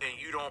book and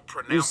you don't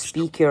pronounce... You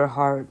speak your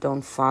heart,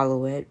 don't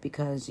follow it,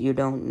 because you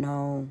don't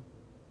know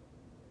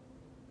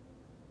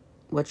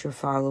what you're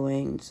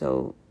following.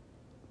 So,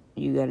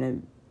 you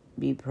gotta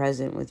be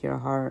present with your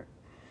heart.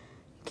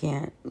 You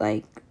can't,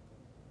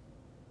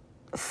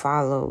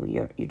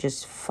 you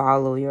just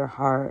follow your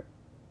heart.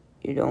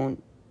 You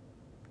don't,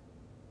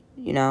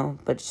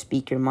 but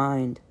speak your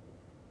mind.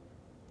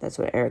 That's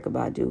what Erykah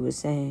Badu was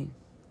saying.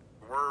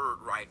 Word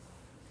right.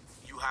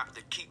 You have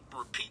to keep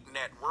repeating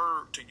that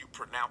word till you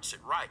pronounce it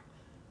right.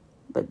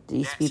 But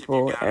these That's if you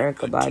people, got a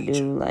Erykah good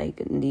teacher. Badu,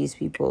 like these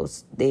people,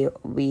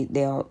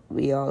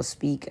 we all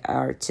speak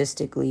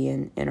artistically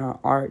in our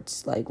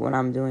arts. Like what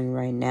I'm doing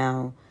right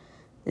now,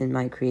 in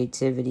my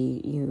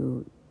creativity,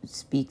 you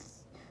speak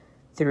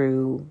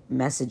through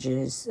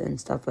messages and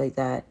stuff like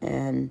that,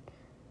 and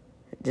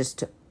just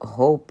to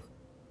hope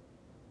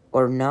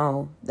or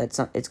know that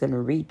it's going to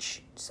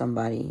reach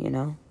somebody, you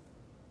know?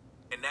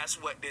 And that's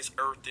what this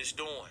earth is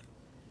doing.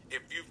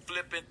 If you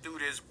flipping through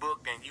this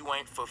book and you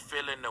ain't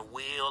fulfilling the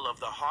will of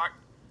the heart,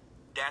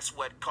 that's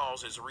what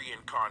causes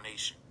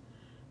reincarnation.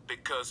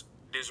 Because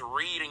this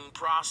reading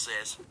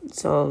process.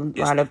 So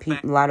a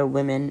lot of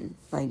women,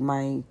 like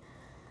my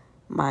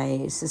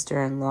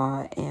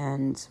sister-in-law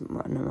and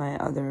one of my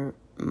other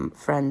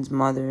friends'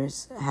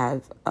 mothers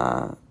have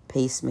a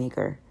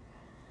pacemaker.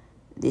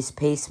 This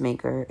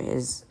pacemaker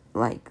is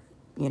like,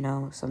 you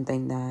know,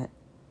 something that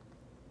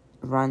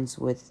runs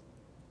with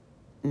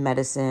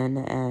medicine,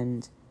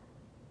 and,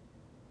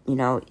 you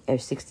know,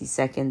 there's 60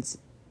 seconds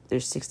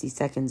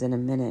in a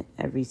minute.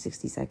 Every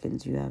 60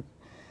 seconds you have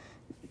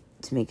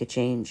to make a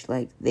change.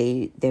 Like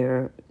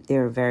they're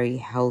very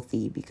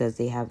healthy because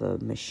they have a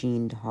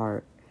machined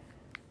heart.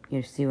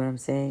 You see what I'm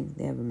saying?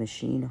 They have a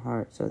machine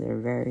heart, so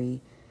they're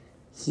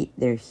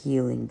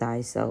healing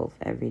thyself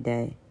every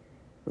day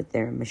with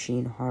their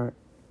machine heart.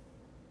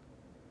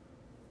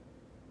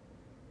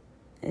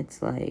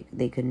 It's like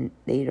the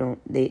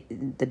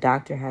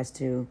doctor has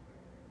to,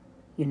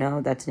 you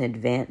know, that's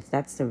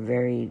a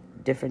very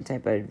different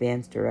type of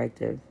advanced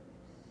directive.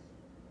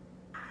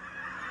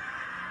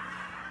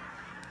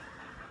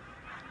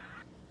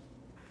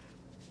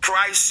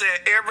 Christ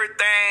said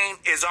everything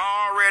is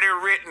already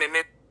written,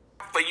 and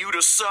for you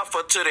to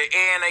suffer to the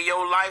end of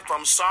your life,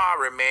 I'm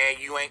sorry, man,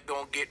 you ain't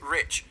gonna get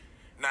rich.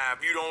 Now,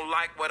 if you don't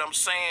like what I'm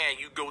saying,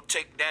 you go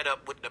take that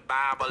up with the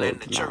Bible and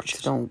the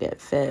churches. Don't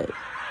get fed.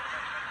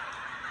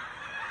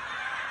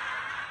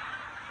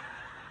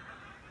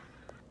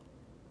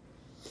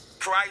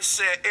 Christ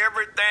said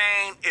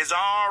everything is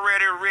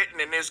already written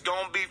and it's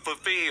going to be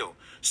fulfilled.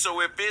 So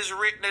if it's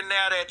written in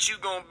there that you're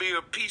going to be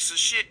a piece of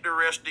shit the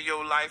rest of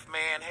your life,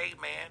 man, hey,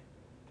 man,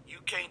 you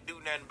can't do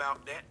nothing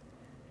about that.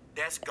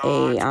 That's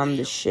God's Hey, I'm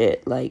the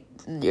shit. Like,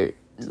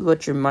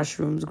 what your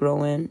mushrooms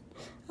grow in.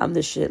 I'm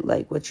the shit.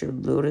 Like, what your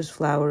lotus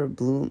flower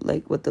bloom,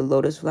 like, what the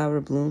lotus flower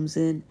blooms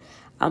in.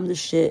 I'm the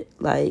shit.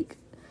 Like,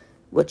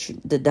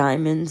 the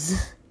diamonds.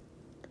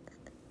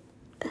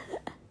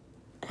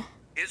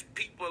 It's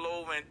people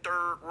over in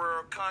third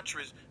world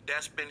countries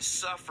that's been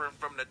suffering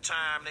from the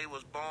time they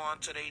was born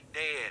to they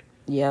dead.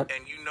 Yep.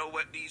 And you know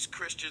what these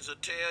Christians will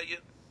tell you?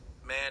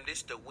 Man,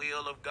 this the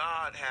will of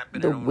God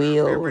happening. The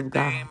will of God.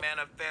 Everything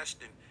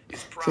manifesting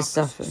is To prophecy.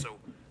 suffer. So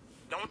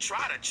don't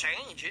try to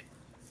change it.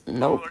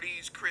 Nope. All of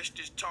these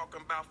Christians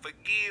talking about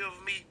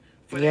forgive me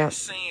for Yep. that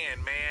sin,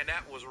 man.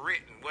 That was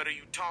written. What are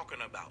you talking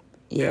about?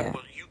 Yeah.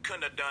 You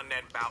couldn't have done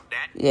that about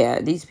that.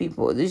 Yeah, these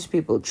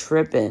people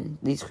tripping.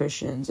 These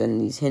Christians and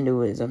these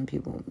Hinduism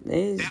people,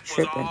 they That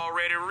tripping. was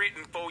already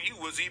written before you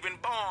was even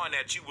born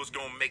that you was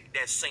gonna make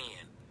that sin.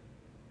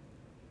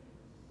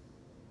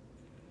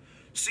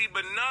 See,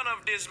 but none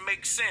of this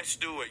makes sense,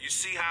 do it? You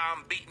see how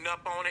I'm beating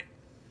up on it?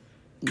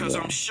 Because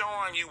Yeah. I'm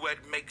showing you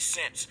what makes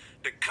sense.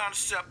 The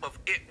concept of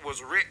it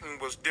was written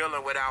was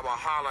dealing with our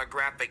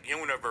holographic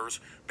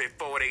universe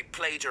before they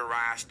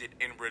plagiarized it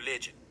in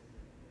religion.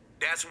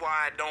 That's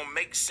why it don't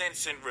make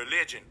sense in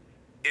religion.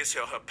 It's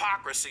a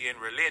hypocrisy in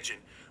religion.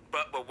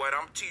 But what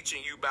I'm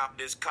teaching you about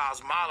this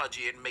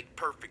cosmology, it make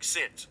perfect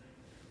sense.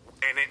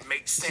 And it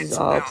makes sense This is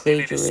all now,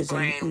 plagiarism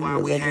and it explains in why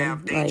we have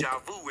religion. Like, deja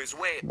vu as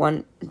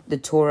well. the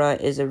Torah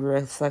is a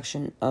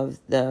reflection of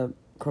the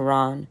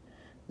Quran.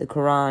 The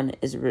Quran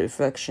is a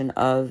reflection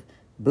of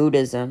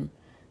Buddhism.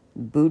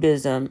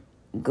 Buddhism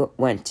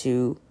went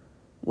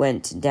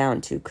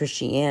down to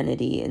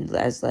Christianity and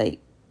as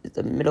like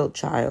the middle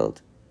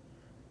child.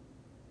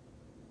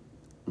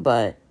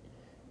 But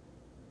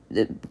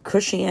the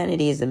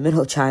Christianity is the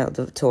middle child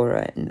of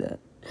Torah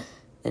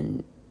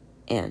and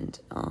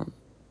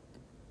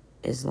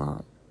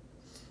Islam.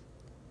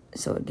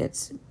 So it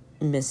gets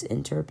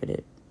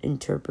interpreted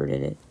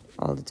it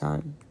all the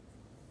time.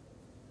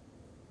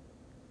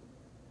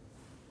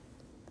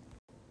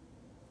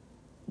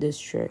 These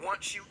tricks,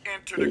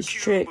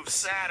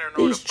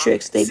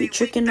 they be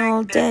tricking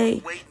all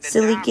day.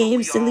 Silly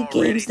games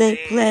they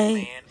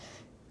play.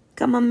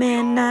 Got my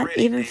man not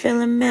even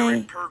feeling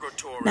me.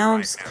 Now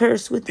I'm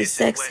cursed with the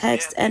sex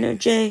hexed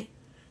energy.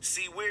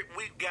 See,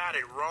 we got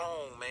it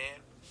wrong, man.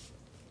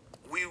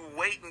 We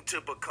waiting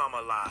to become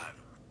alive.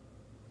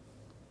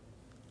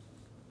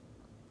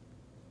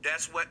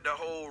 That's what the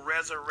whole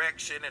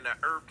resurrection and the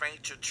earth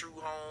ain't your true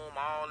home,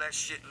 all that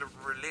shit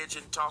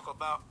religion talk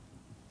about.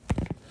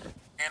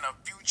 In a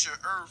future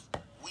earth,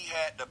 we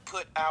had to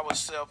put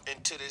ourselves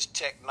into this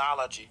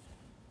technology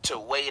to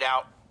wait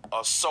out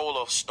a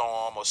solar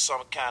storm or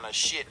some kind of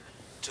shit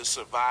to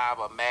survive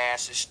a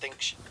mass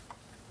extinction.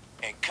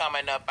 And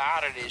coming up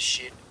out of this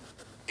shit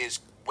is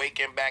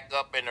waking back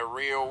up in the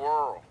real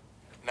world.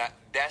 Now,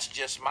 that's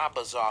just my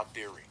bizarre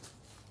theory.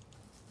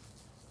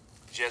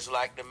 Just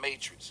like the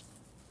Matrix.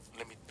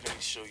 Let me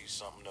show you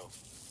something though.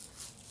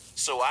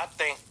 So I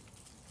think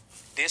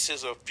this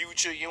is a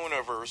future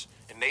universe,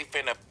 and they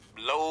finna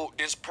load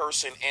this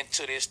person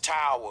into this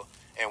tower.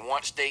 And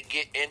once they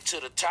get into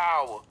the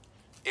tower,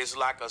 it's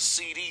like a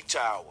CD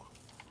tower.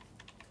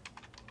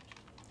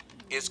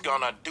 It's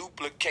gonna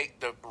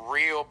duplicate the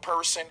real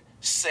person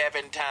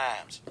 7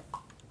 times.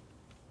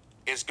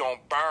 It's gonna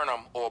burn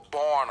them or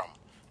born them.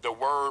 The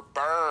word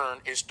burn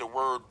is the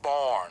word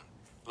born.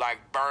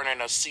 Like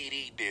burning a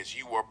CD disc.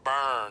 You were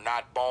burned,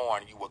 not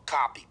born. You were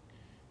copied.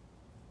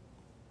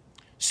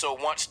 So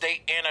once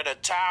they enter the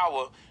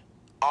tower,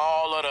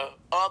 all of the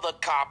other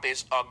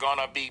copies are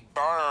gonna be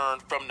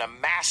burned from the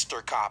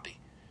master copy.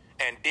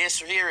 And this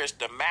here is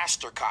the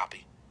master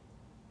copy.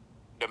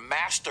 The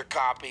master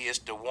copy is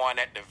the one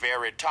at the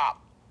very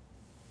top.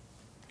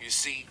 You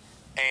see,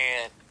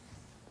 and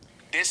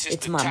this is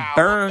It's the my Tower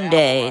burn of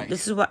day. Babel.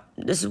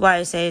 This is why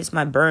I say it's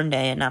my burn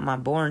day and not my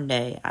born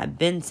day. I've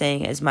been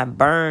saying it's my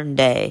burn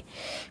day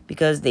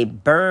because they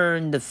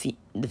burn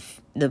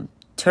the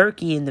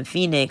turkey and the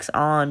phoenix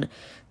on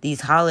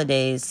these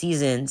holidays,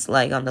 seasons,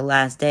 like on the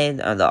last day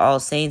or the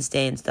All Saints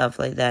Day and stuff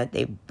like that.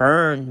 They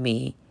burned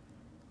me.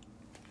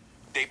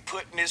 They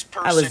putting this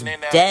person I was in there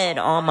dead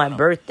gonna on my burn 'em.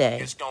 birthday.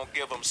 It's gonna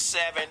give them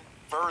 7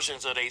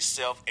 versions of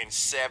themselves in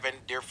 7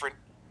 different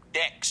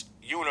decks,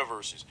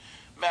 universes.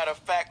 Matter of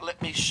fact,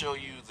 let me show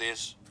you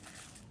this.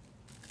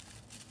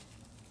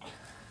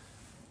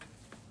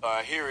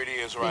 Here it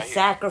is right They here.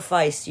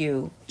 sacrifice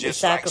you. They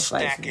Just like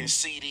sacrifice stacking me.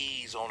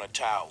 CDs on a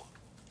tower.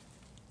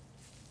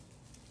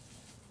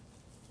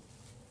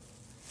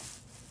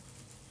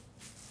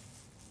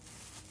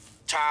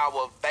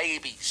 Tower of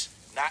babies,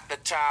 not the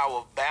Tower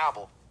of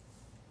Babel.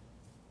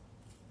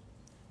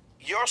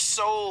 Your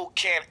soul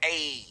can't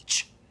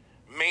age,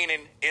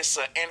 meaning it's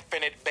an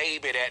infinite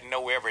baby that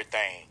know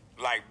everything,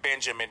 like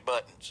Benjamin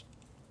Buttons.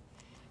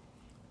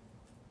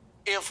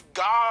 If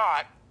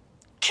God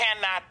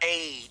cannot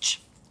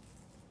age,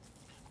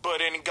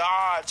 but in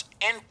God's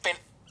infant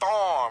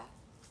form,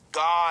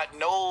 God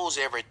knows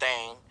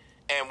everything,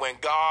 and when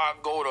God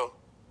go to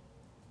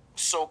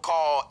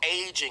so-called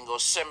aging or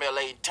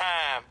simulate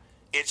time,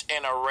 it's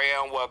in a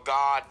realm where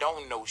God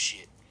don't know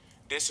shit.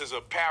 This is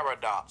a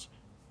paradox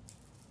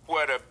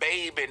where the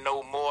baby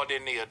know more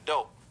than the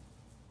adult.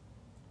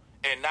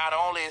 And not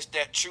only is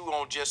that true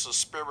on just a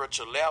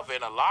spiritual level,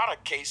 in a lot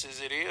of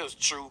cases it is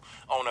true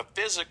on a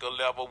physical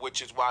level,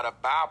 which is why the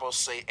Bible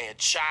say a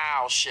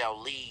child shall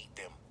lead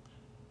them.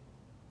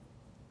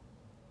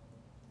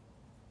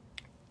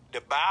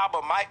 The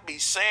Bible might be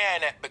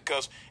saying that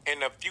because in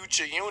the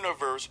future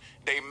universe,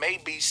 they may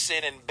be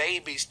sending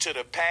babies to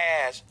the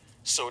past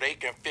so they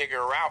can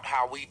figure out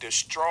how we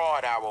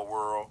destroyed our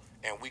world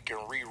and we can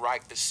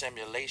rewrite the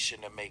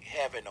simulation to make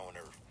heaven on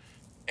earth.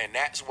 And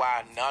that's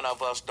why none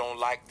of us don't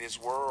like this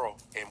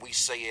world, and we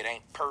say it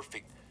ain't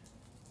perfect,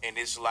 and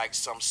it's like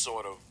some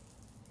sort of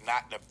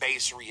not the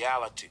base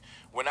reality.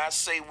 When I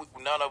say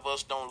none of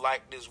us don't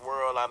like this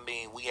world, I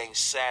mean we ain't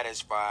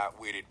satisfied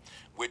with it,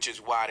 which is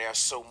why there's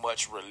so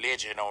much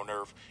religion on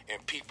earth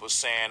and people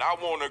saying, I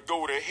want to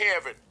go to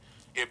heaven.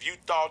 If you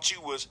thought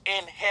you was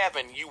in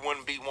heaven, you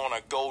wouldn't be want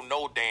to go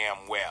no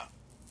damn where.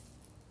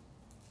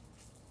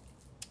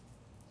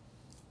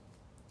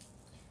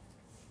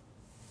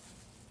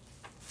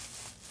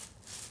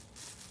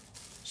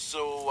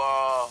 So,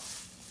 I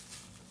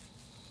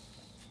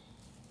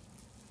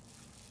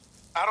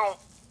don't,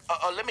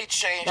 let me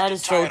change That the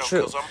is so title,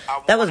 true. 'cause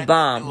I That was wanted to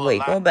bomb. do a Wait,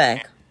 lot, go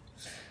back.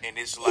 and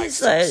it's like It's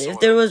some like sort if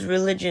there of was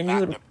religion, you not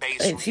would. the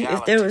base If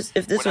reality.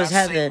 this When was I say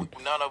heaven,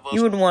 none of us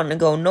you would want to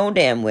go no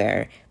damn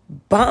where.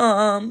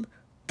 Bomb.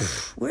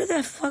 Where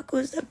the fuck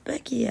was that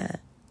Becky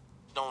at?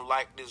 don't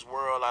like this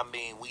world, I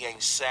mean we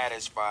ain't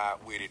satisfied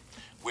with it,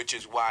 which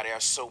is why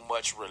there's so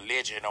much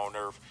religion on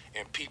earth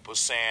and people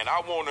saying,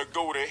 I want to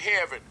go to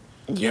heaven.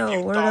 Yo, if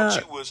you word thought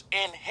up. you was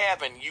in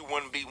heaven, you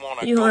wouldn't be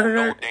want to You go heard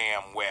no her?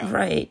 damn well.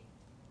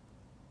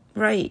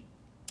 Right.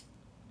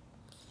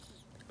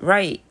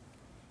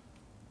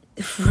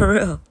 For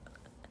real.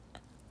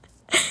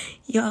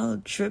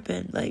 Y'all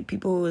tripping. Like,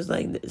 people was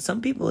like,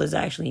 some people is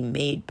actually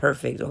made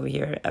perfect over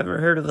here. Ever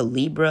heard of a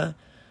Libra?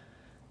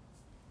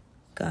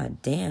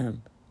 God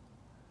damn.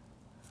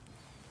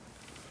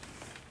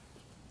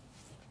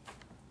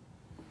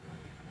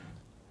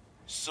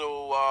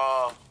 So,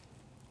 I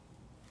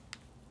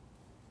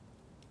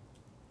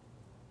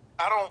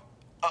don't,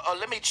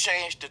 let me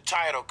change the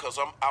title because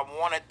I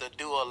wanted to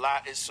do a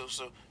lot. It's so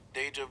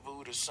deja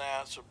vu, the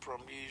science of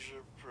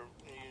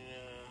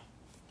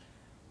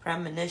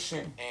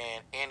Premonition.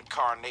 and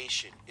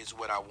incarnation is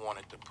what I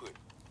wanted to put.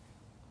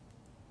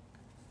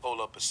 Hold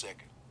up a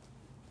second.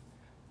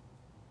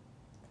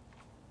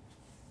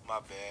 My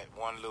bad.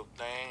 One little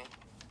thing.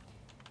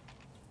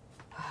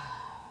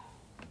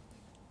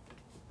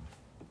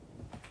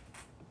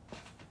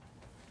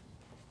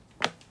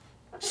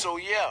 So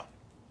yeah,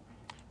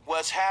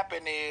 what's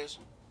happened is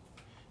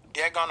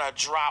they're gonna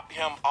drop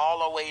him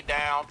all the way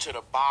down to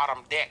the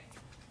bottom deck.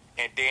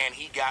 And then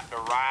he got to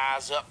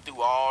rise up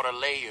through all the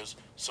layers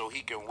so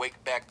he can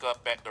wake back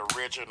up at the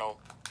original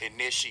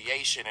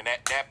initiation. And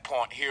at that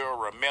point, he'll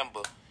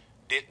remember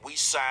that we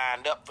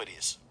signed up for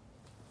this.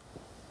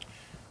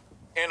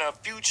 In a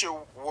future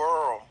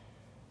world,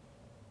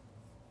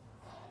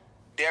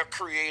 they're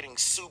creating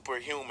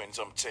superhumans,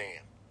 I'm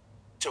saying,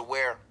 to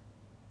where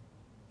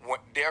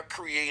they're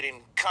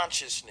creating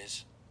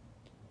consciousness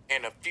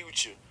in the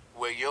future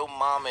where your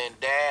mama and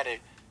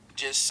daddy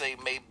just say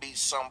may be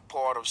some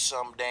part of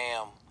some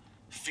damn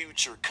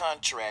future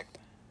contract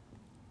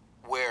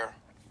where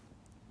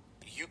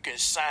you can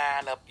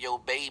sign up your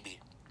baby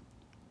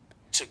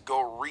to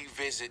go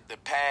revisit the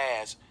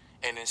past,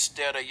 and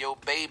instead of your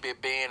baby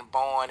being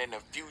born in the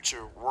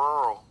future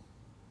world,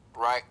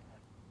 right,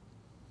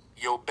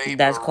 your baby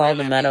that's called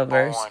really the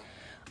metaverse. born.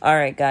 All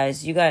right,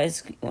 guys, you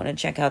guys want to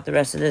check out the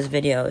rest of this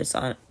video? It's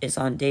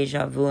on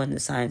deja vu and the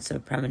science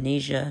of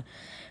premonition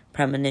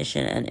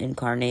and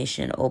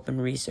incarnation,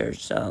 open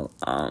research. So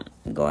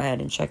go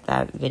ahead and check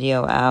that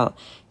video out.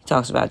 He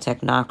talks about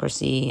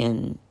technocracy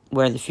and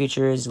where the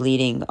future is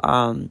leading.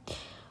 Our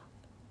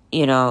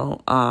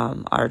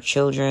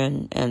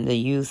children and the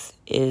youth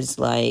is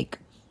like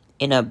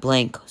in a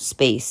blank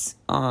space,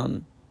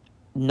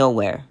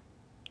 nowhere,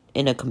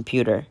 in a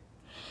computer.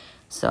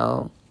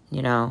 So,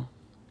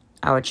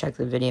 I would check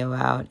the video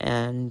out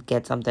and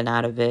get something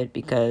out of it,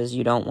 because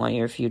you don't want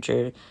your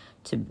future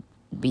to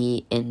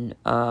be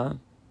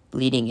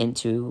leading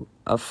into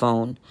a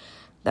phone.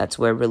 That's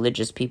where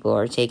religious people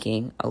are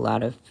taking a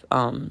lot of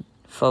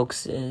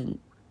folks and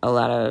a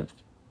lot of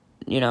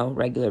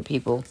regular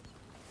people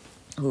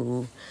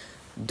who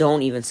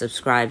don't even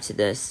subscribe to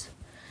this.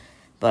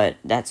 But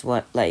that's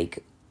what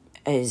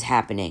is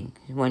happening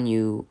when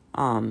you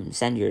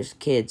send your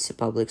kids to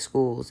public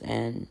schools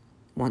and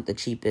want the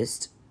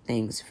cheapest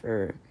things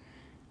for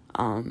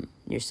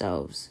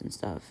yourselves and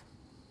stuff.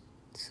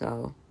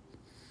 So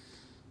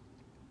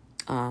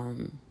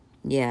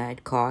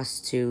it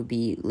costs to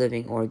be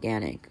living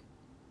organic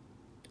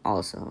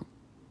also.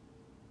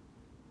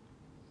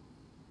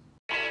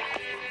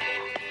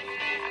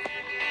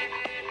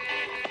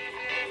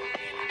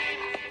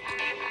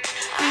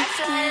 I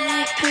fly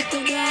like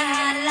paper, yeah,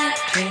 I like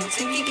planes.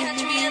 If you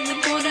catch me in the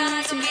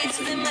border, to me it's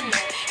in my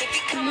neck. If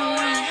you come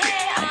around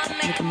here, I'll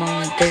make them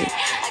all day.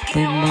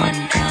 Bring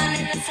one down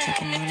in the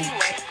second minute.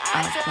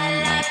 I fly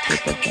like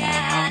paper, yeah,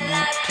 I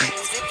like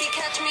planes. If you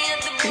catch me in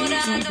the border,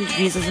 Please don't put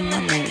visas in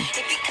my name.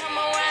 if you come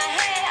around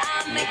here,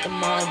 I'll make them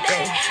all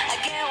day. I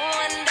get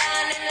one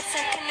down in a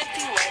second if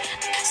you wait.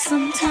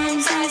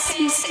 Sometimes I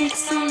see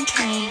sticks on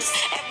trains.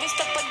 Every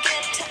step I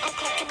get to, I'm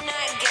clocking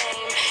that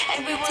game.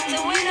 Everyone's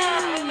a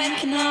winner, we're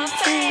making our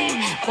fame.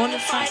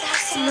 Bonafide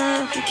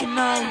hustler, making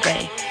all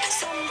day.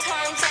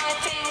 Sometimes I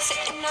think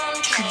sitting on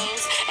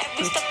trains.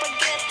 Every step I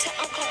get to,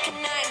 I'm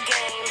clocking that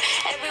game.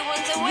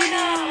 Everyone's a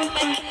winner, we're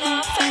making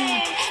our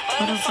fame.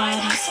 Bonafide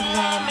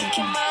hustler,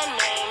 making my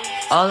name.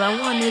 All I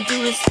wanna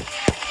do is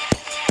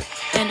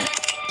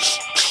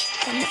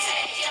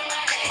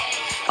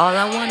all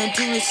I wanna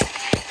do is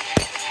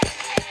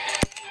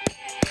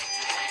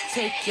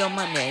take your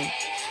money.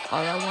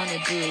 All I wanna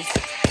do is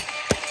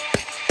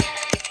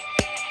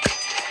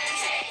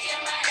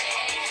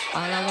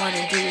all I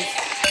wanna do is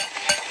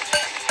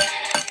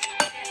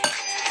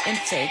and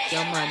take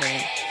your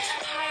money.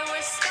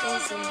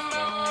 Skulls and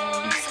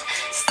bones.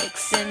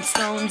 Sticks and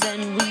stones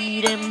and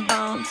weed and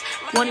bombs.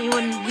 Money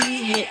when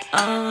we hit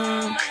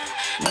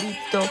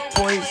lethal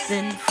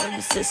poison for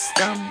the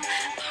system.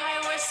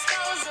 Pirate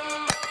skulls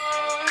and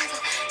bones.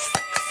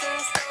 Sticks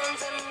and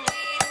stones and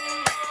weed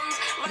and bombs.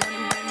 Money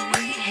when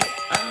we hit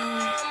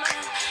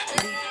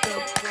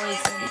lethal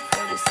poison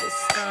for the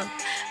system.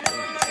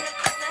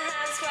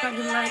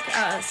 Something like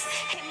us.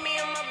 Hit me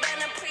on my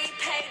banner,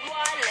 prepaid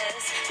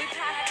wireless. We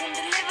pack and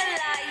deliver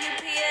like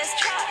UPS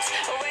trucks.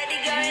 Already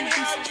going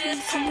hell,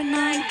 just pumping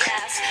like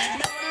gas.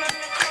 No one on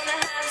the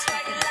corner has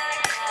swagger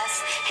like us.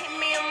 Hit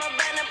me on my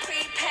banner,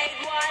 prepaid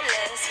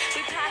wireless.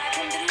 We pack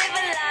and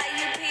deliver like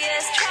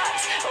UPS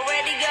trucks.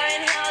 Already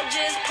going hell,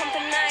 just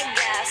pumping like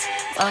gas.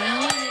 All I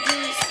wanna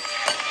do is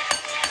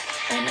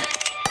and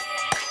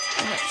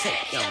I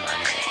take your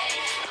money.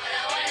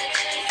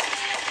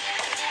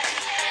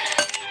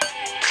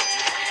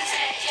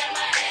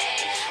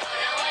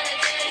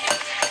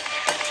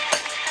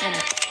 And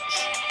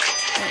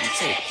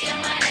take your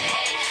money.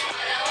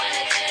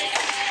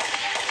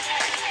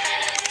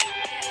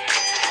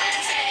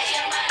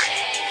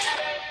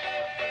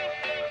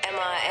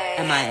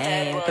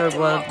 MIA, third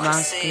world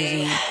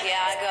democracy.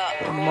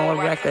 With more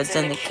records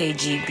than the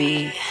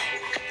KGB.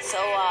 So,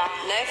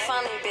 no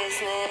funny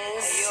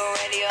business. You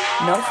already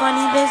are. No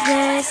funny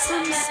business.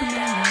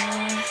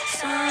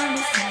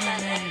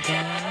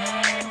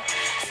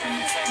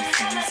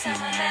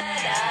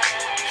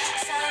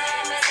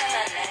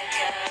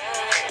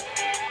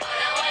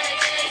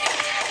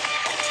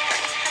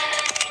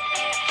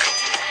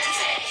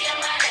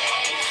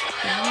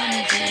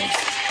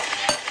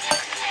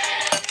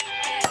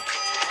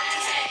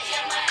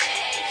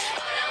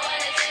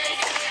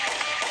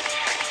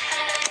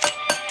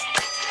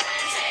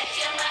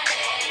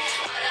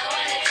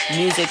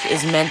 Music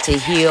is meant to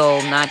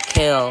heal, not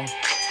kill.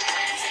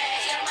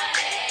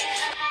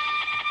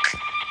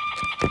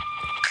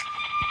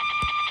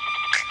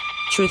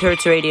 Truth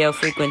Hurts Radio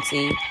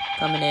frequency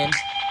coming in.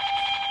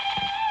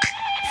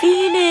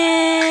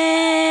 Phoenix!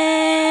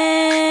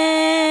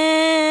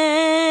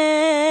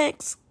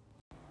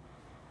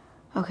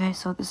 Okay,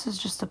 so this is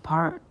just a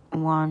part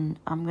one.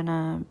 I'm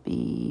gonna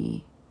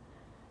be,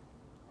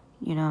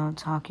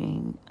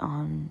 talking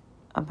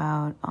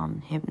about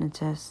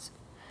hypnotists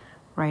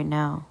right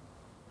now.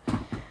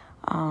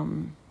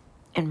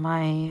 In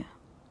my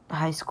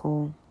high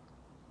school,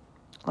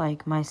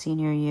 like my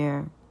senior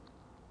year,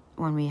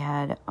 when we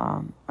had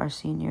our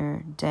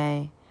senior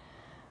day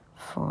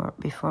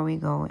before we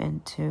go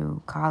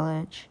into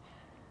college,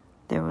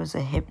 there was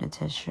a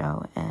hypnotist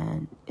show,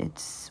 and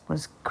it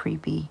was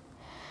creepy.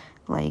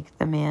 Like,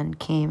 the man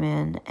came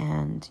in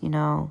and,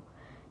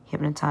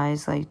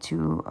 hypnotized like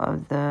two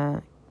of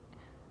the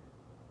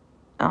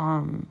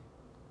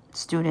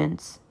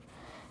students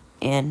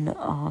in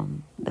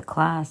the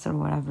class or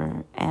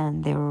whatever,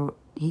 and the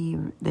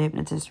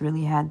hypnotist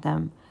really had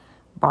them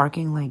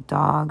barking like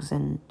dogs,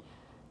 and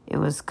it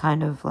was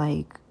kind of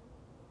like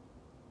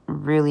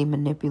really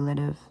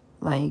manipulative,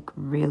 It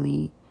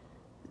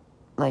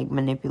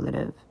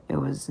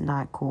was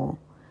not cool.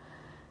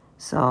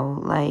 So,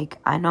 like,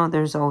 I know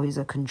there's always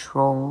a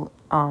control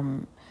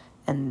and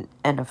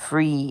a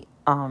free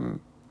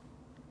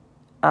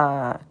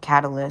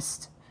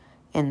catalyst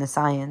in the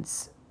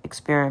science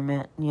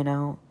experiment,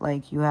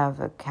 like, you have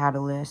a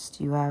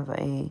catalyst, you have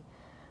a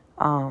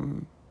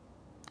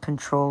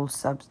controlled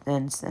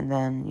substance, and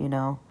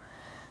then,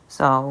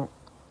 so,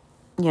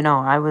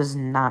 I was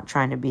not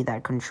trying to be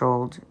that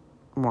controlled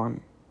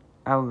one.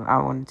 I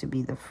wanted to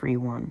be the free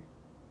one,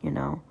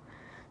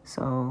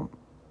 so,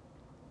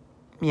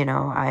 when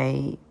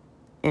I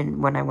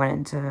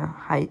went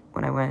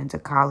into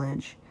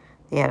college,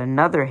 they had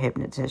another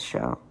hypnotist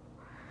show.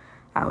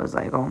 I was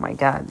like, oh my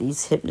God,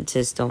 these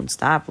hypnotists don't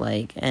stop,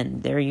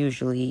 and they're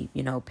usually,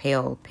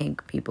 pale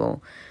pink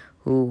people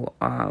who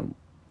are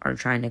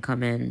trying to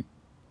come in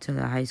to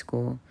the high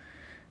school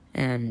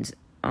and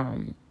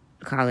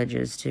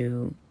colleges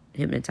to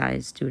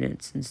hypnotize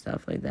students and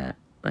stuff like that.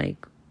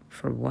 Like,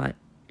 for what?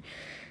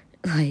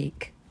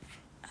 Like,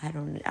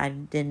 I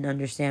didn't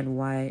understand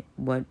what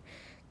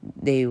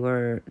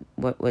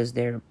was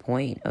their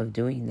point of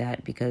doing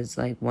that, because,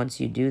 like, once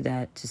you do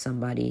that to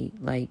somebody,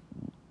 like,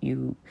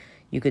 you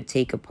could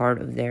take a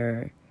part of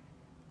their,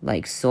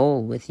 like,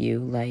 soul with you.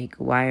 Like,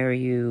 why are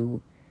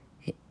you,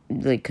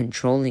 like,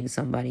 controlling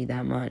somebody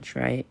that much,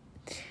 right?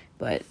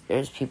 But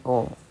there's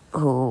people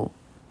who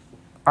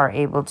are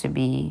able to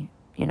be,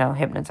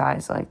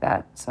 hypnotized like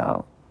that.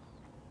 So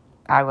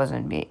I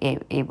wasn't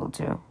able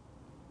to.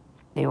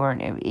 They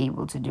weren't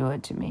able to do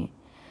it to me.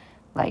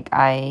 Like,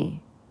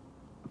 I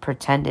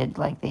pretended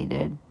like they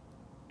did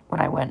when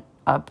I went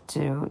up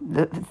to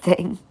the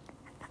thing.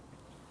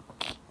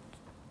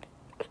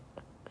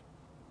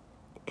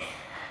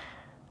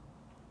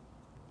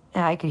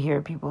 And I could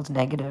hear people's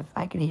negativity.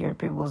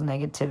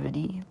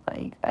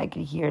 Like, I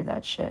could hear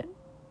that shit.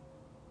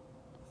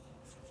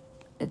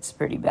 It's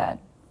pretty bad.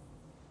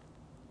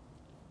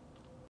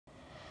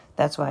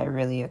 That's why I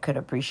really could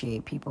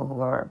appreciate people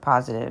who are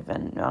positive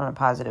and on a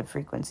positive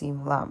frequency a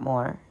lot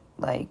more.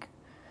 Like,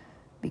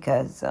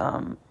 because,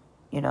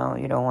 you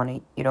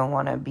don't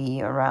want to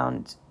be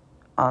around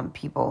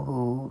people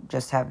who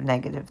just have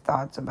negative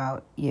thoughts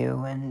about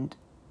you and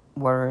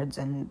words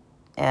and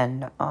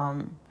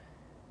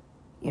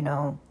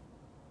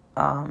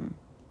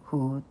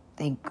who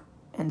think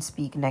and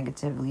speak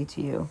negatively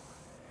to you.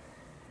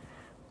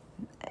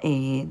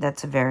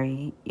 That's a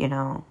very,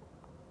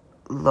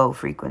 low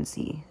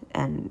frequency,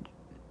 and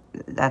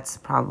that's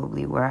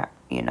probably where,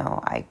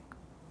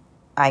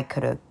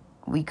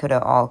 we could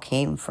have all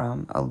came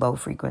from, a low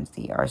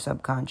frequency, our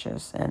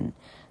subconscious, and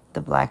the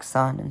black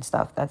sun and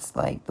stuff. That's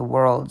like the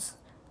world's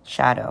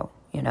shadow,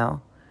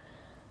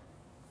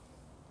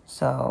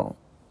 So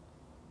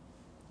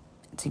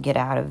to get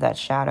out of that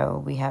shadow,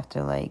 we have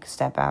to, like,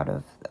 step out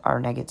of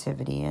our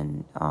negativity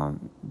and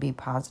be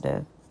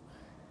positive.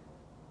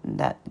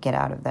 Get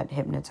out of that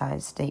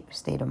hypnotized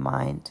state of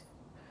mind,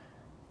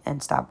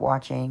 and stop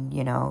watching,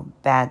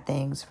 bad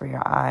things for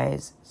your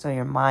eyes, so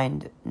your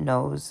mind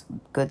knows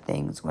good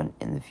things when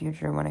in the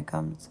future, when it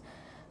comes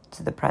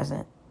to the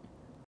present.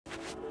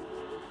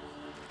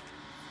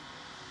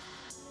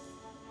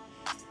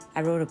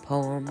 I wrote a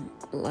poem,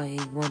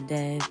 like, one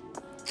day,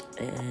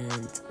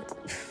 and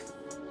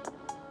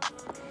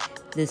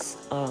this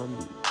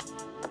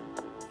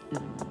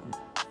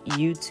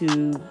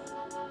YouTube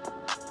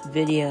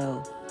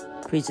video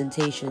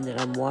presentation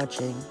that I'm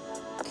watching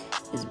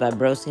is by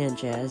Bro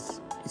Sanchez.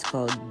 It's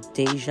called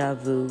Deja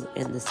Vu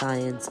and the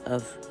Science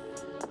of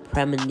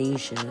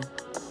Premonition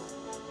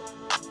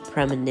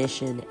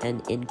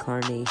and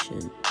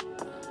Incarnation.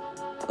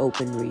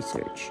 Open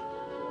research.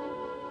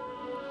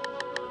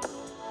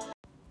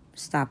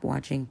 Stop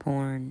watching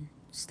porn.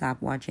 Stop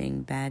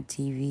watching bad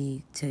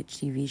TV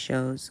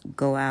shows.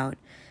 Go out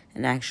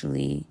and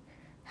actually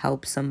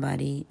help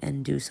somebody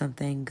and do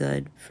something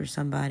good for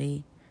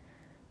somebody,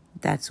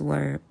 that's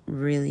where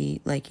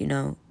really, like, you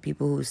know,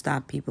 people who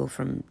stop people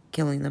from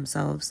killing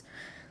themselves,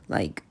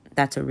 like,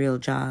 that's a real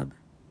job.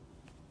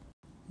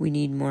 We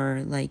need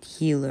more, like,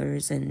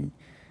 healers and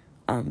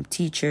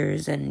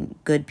teachers and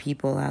good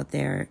people out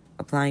there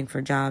applying for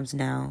jobs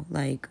now.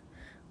 Like,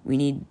 we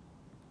need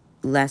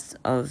less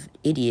of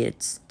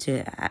idiots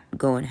to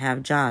go and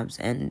have jobs,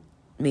 and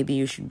maybe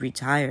you should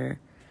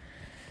retire,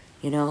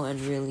 you know, and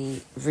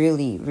really,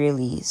 really,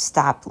 really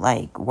stop,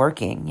 like,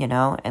 working, you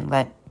know, and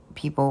let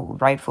people,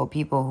 rightful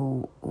people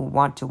who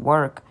want to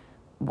work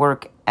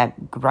at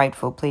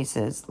rightful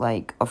places,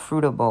 like a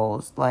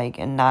Fruitables, like,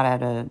 and not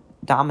at a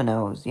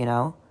Domino's, you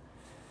know.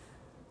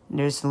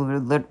 There's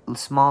little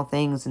small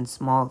things and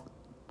small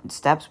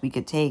steps we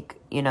could take,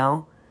 you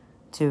know,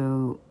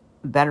 to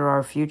better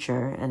our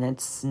future. And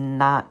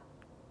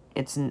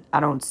I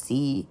don't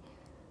see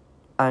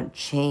a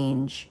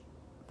change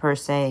per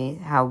se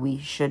how we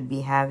should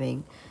be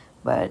having,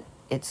 but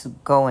it's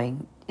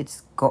going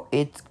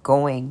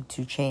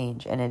to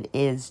change, and it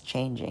is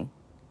changing.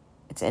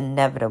 It's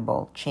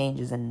inevitable.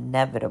 Change is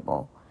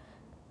inevitable.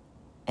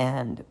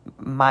 And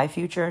my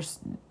future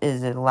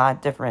is a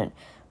lot different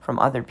from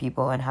other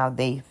people and how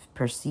they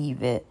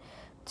perceive it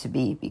to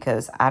be,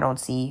 because I don't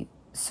see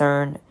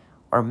CERN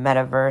or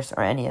metaverse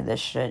or any of this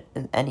shit,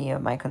 any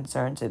of my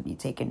concern to be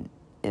taken,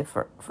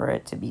 for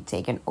it to be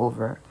taken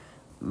over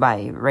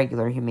by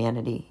regular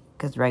humanity,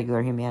 because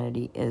regular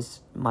humanity is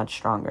much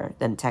stronger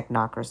than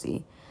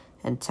technocracy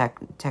and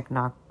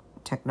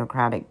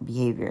technocratic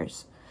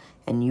behaviors.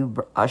 And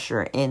you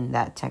usher in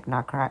that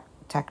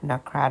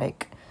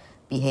technocratic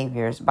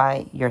behaviors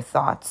by your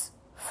thoughts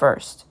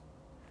first.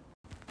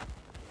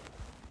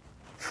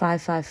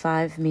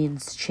 555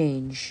 means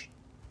change.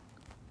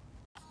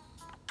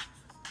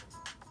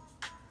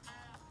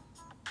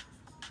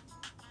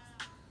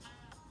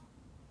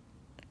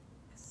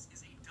 This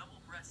is a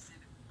double-breasted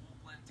wool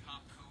blend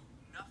top coat.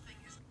 Nothing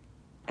is...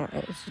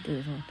 Alright, let's do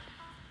this one.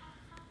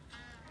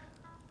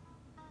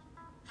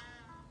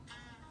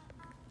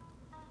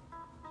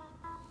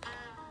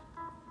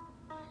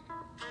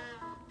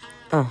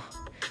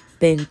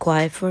 Been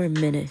quiet for a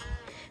minute.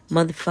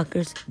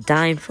 Motherfuckers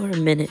dying for a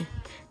minute.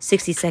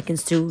 60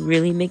 seconds to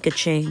really make a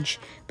change,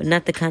 but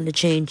not the kind of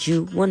change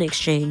you want to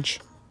exchange.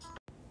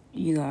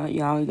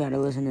 Y'all gotta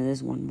listen to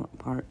this one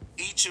part.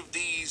 Each of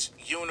these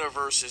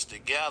universes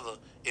together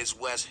is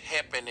what's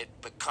helping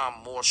it become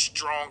more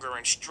stronger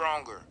and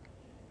stronger.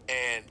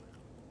 And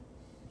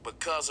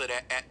because of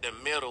that, at the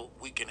middle,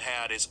 we can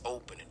have this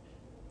opening.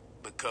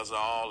 Because of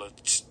all of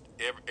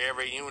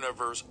every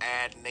universe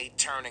adding they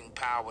turning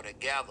power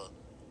together,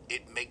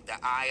 it make the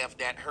eye of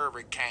that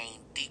hurricane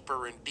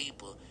deeper and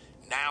deeper.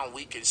 Now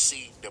we can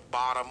see the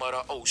bottom of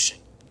the ocean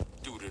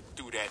through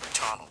that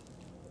tunnel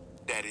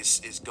that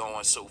is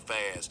going so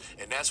fast.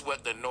 And that's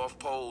what the North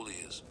Pole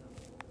is.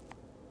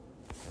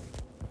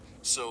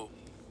 So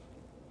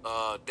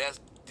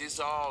this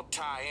all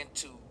tie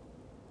into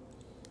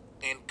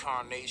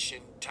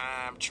incarnation,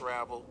 time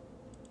travel,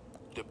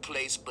 the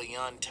place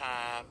beyond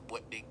time,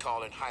 what they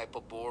call it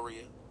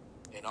Hyperborea,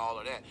 and all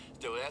of that.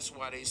 So that's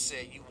why they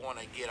say you want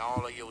to get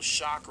all of your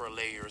chakra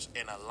layers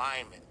in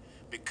alignment,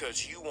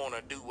 because you want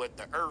to do what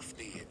the earth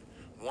did.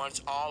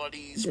 Once all of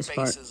these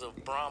faces of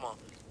Brahma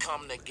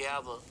come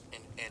together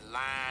and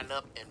line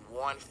up in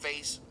one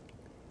face,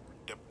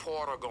 the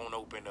portal gonna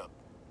open up.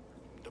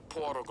 The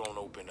portal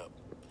gonna open up.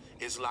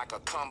 It's like a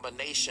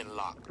combination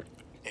lock,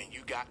 and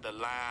you got to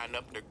line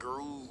up the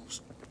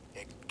grooves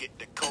and get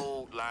the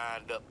code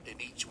lined up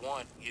in each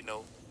one, you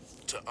know,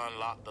 to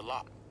unlock the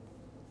lock.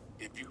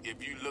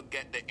 If you look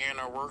at the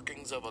inner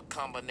workings of a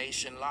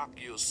combination lock,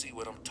 you'll see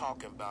what I'm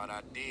talking about.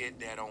 I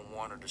did that on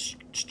one of the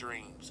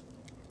streams.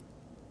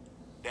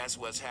 That's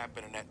what's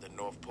happening at the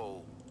North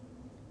Pole.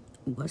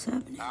 What's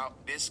happening?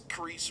 Out this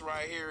crease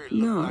right here, it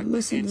looks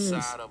like the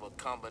inside to of a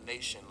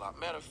combination lock.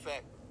 Matter of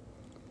fact,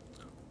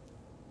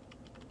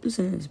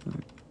 listen to this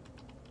part.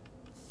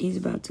 He's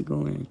about to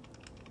go in.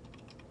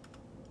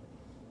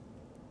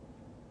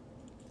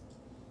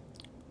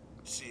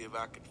 see if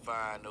I can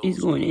find those. He's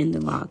going in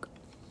the lock.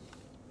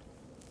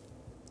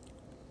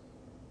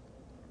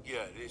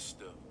 Yeah, this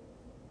stuff.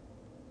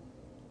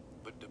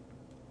 But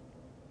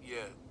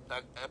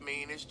I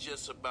mean, it's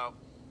just about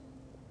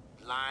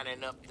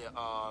lining up the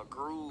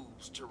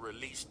grooves to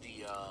release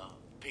the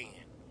pin,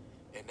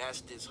 and that's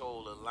this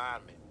whole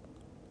alignment,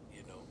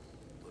 you know.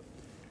 But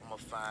I'm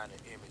gonna find an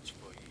image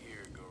for you.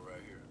 Here it go,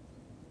 right here.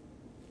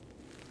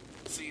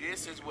 See,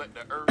 this is what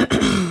the earth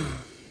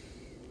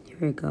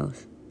Here it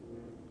goes.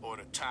 or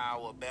the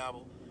Tower of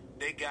Babel,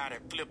 they got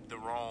it flipped the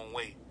wrong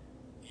way.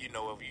 You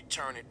know, if you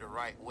turn it the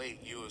right way,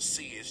 you'll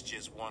see it's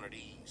just one of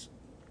these.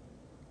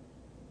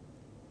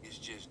 It's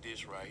just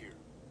this right here.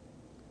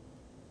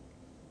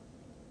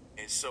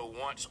 And so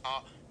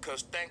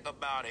because think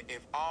about it,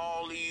 if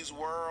all these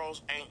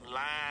worlds ain't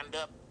lined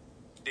up,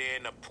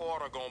 then the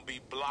portal gonna be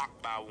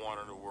blocked by one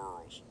of the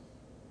worlds.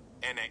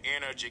 And the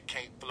energy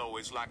can't flow.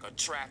 It's like a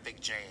traffic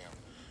jam.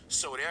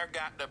 So there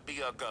got to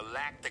be a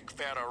galactic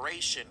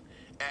federation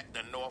at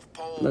the North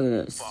Pole Look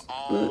at this. for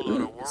all of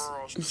the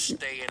worlds to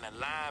stay in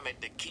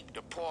alignment to keep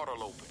the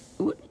portal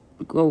open.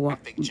 Go walk.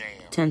 Epic jam.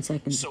 10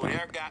 seconds So back.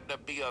 there got to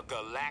be a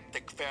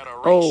galactic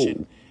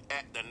federation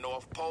at the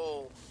North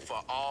Pole for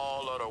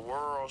all of the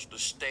worlds to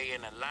stay in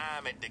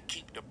alignment to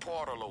keep the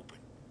portal open.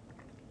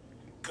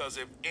 Because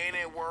if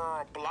any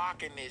world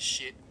blocking this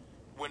shit,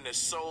 when the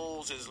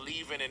souls is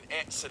leaving and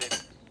exiting,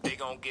 they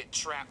gonna get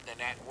trapped in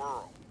that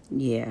world.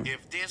 Yeah.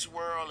 If this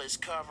world is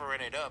covering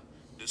it up,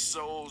 the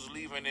souls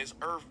leaving this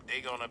earth, they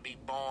gonna be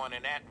born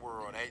in that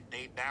world.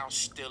 They now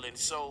stealing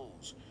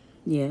souls.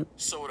 Yeah.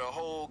 So the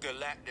whole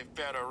Galactic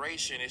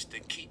Federation is to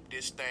keep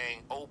this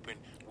thing open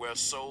where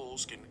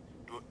souls can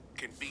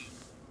be.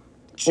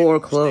 Or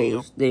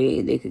closed.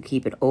 They could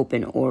keep it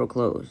open or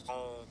closed.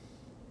 On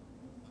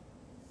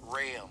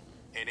realm,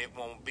 and it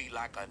won't be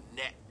like a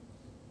net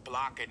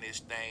blocking this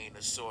thing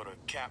to sort of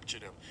capture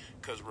them.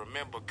 Because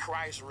remember,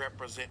 Christ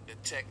represent the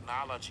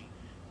technology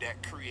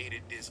that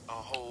created this a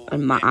whole.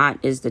 And Ma'at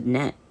is the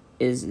net.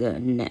 Is the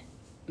net.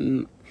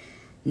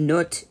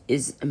 Nut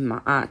is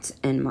Ma'at,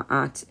 and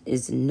Ma'at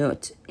is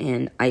Nut,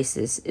 and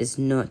Isis is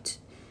Nut.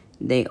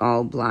 They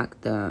all block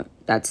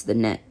that's the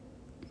net.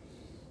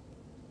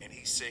 And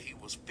he said he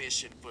was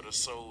fishing for the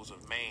souls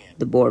of man.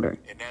 The border.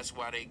 And that's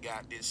why they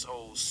got this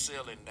whole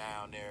ceiling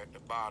down there at the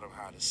bottom,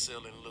 how the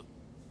ceiling look.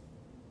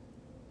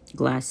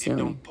 Glass It ceiling.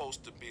 don't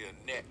supposed to be a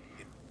net.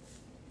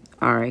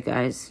 Alright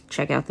guys,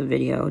 check out the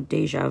video,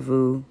 Deja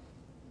Vu.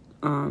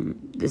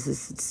 This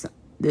is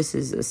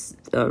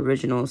the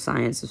original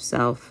Science of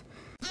Self.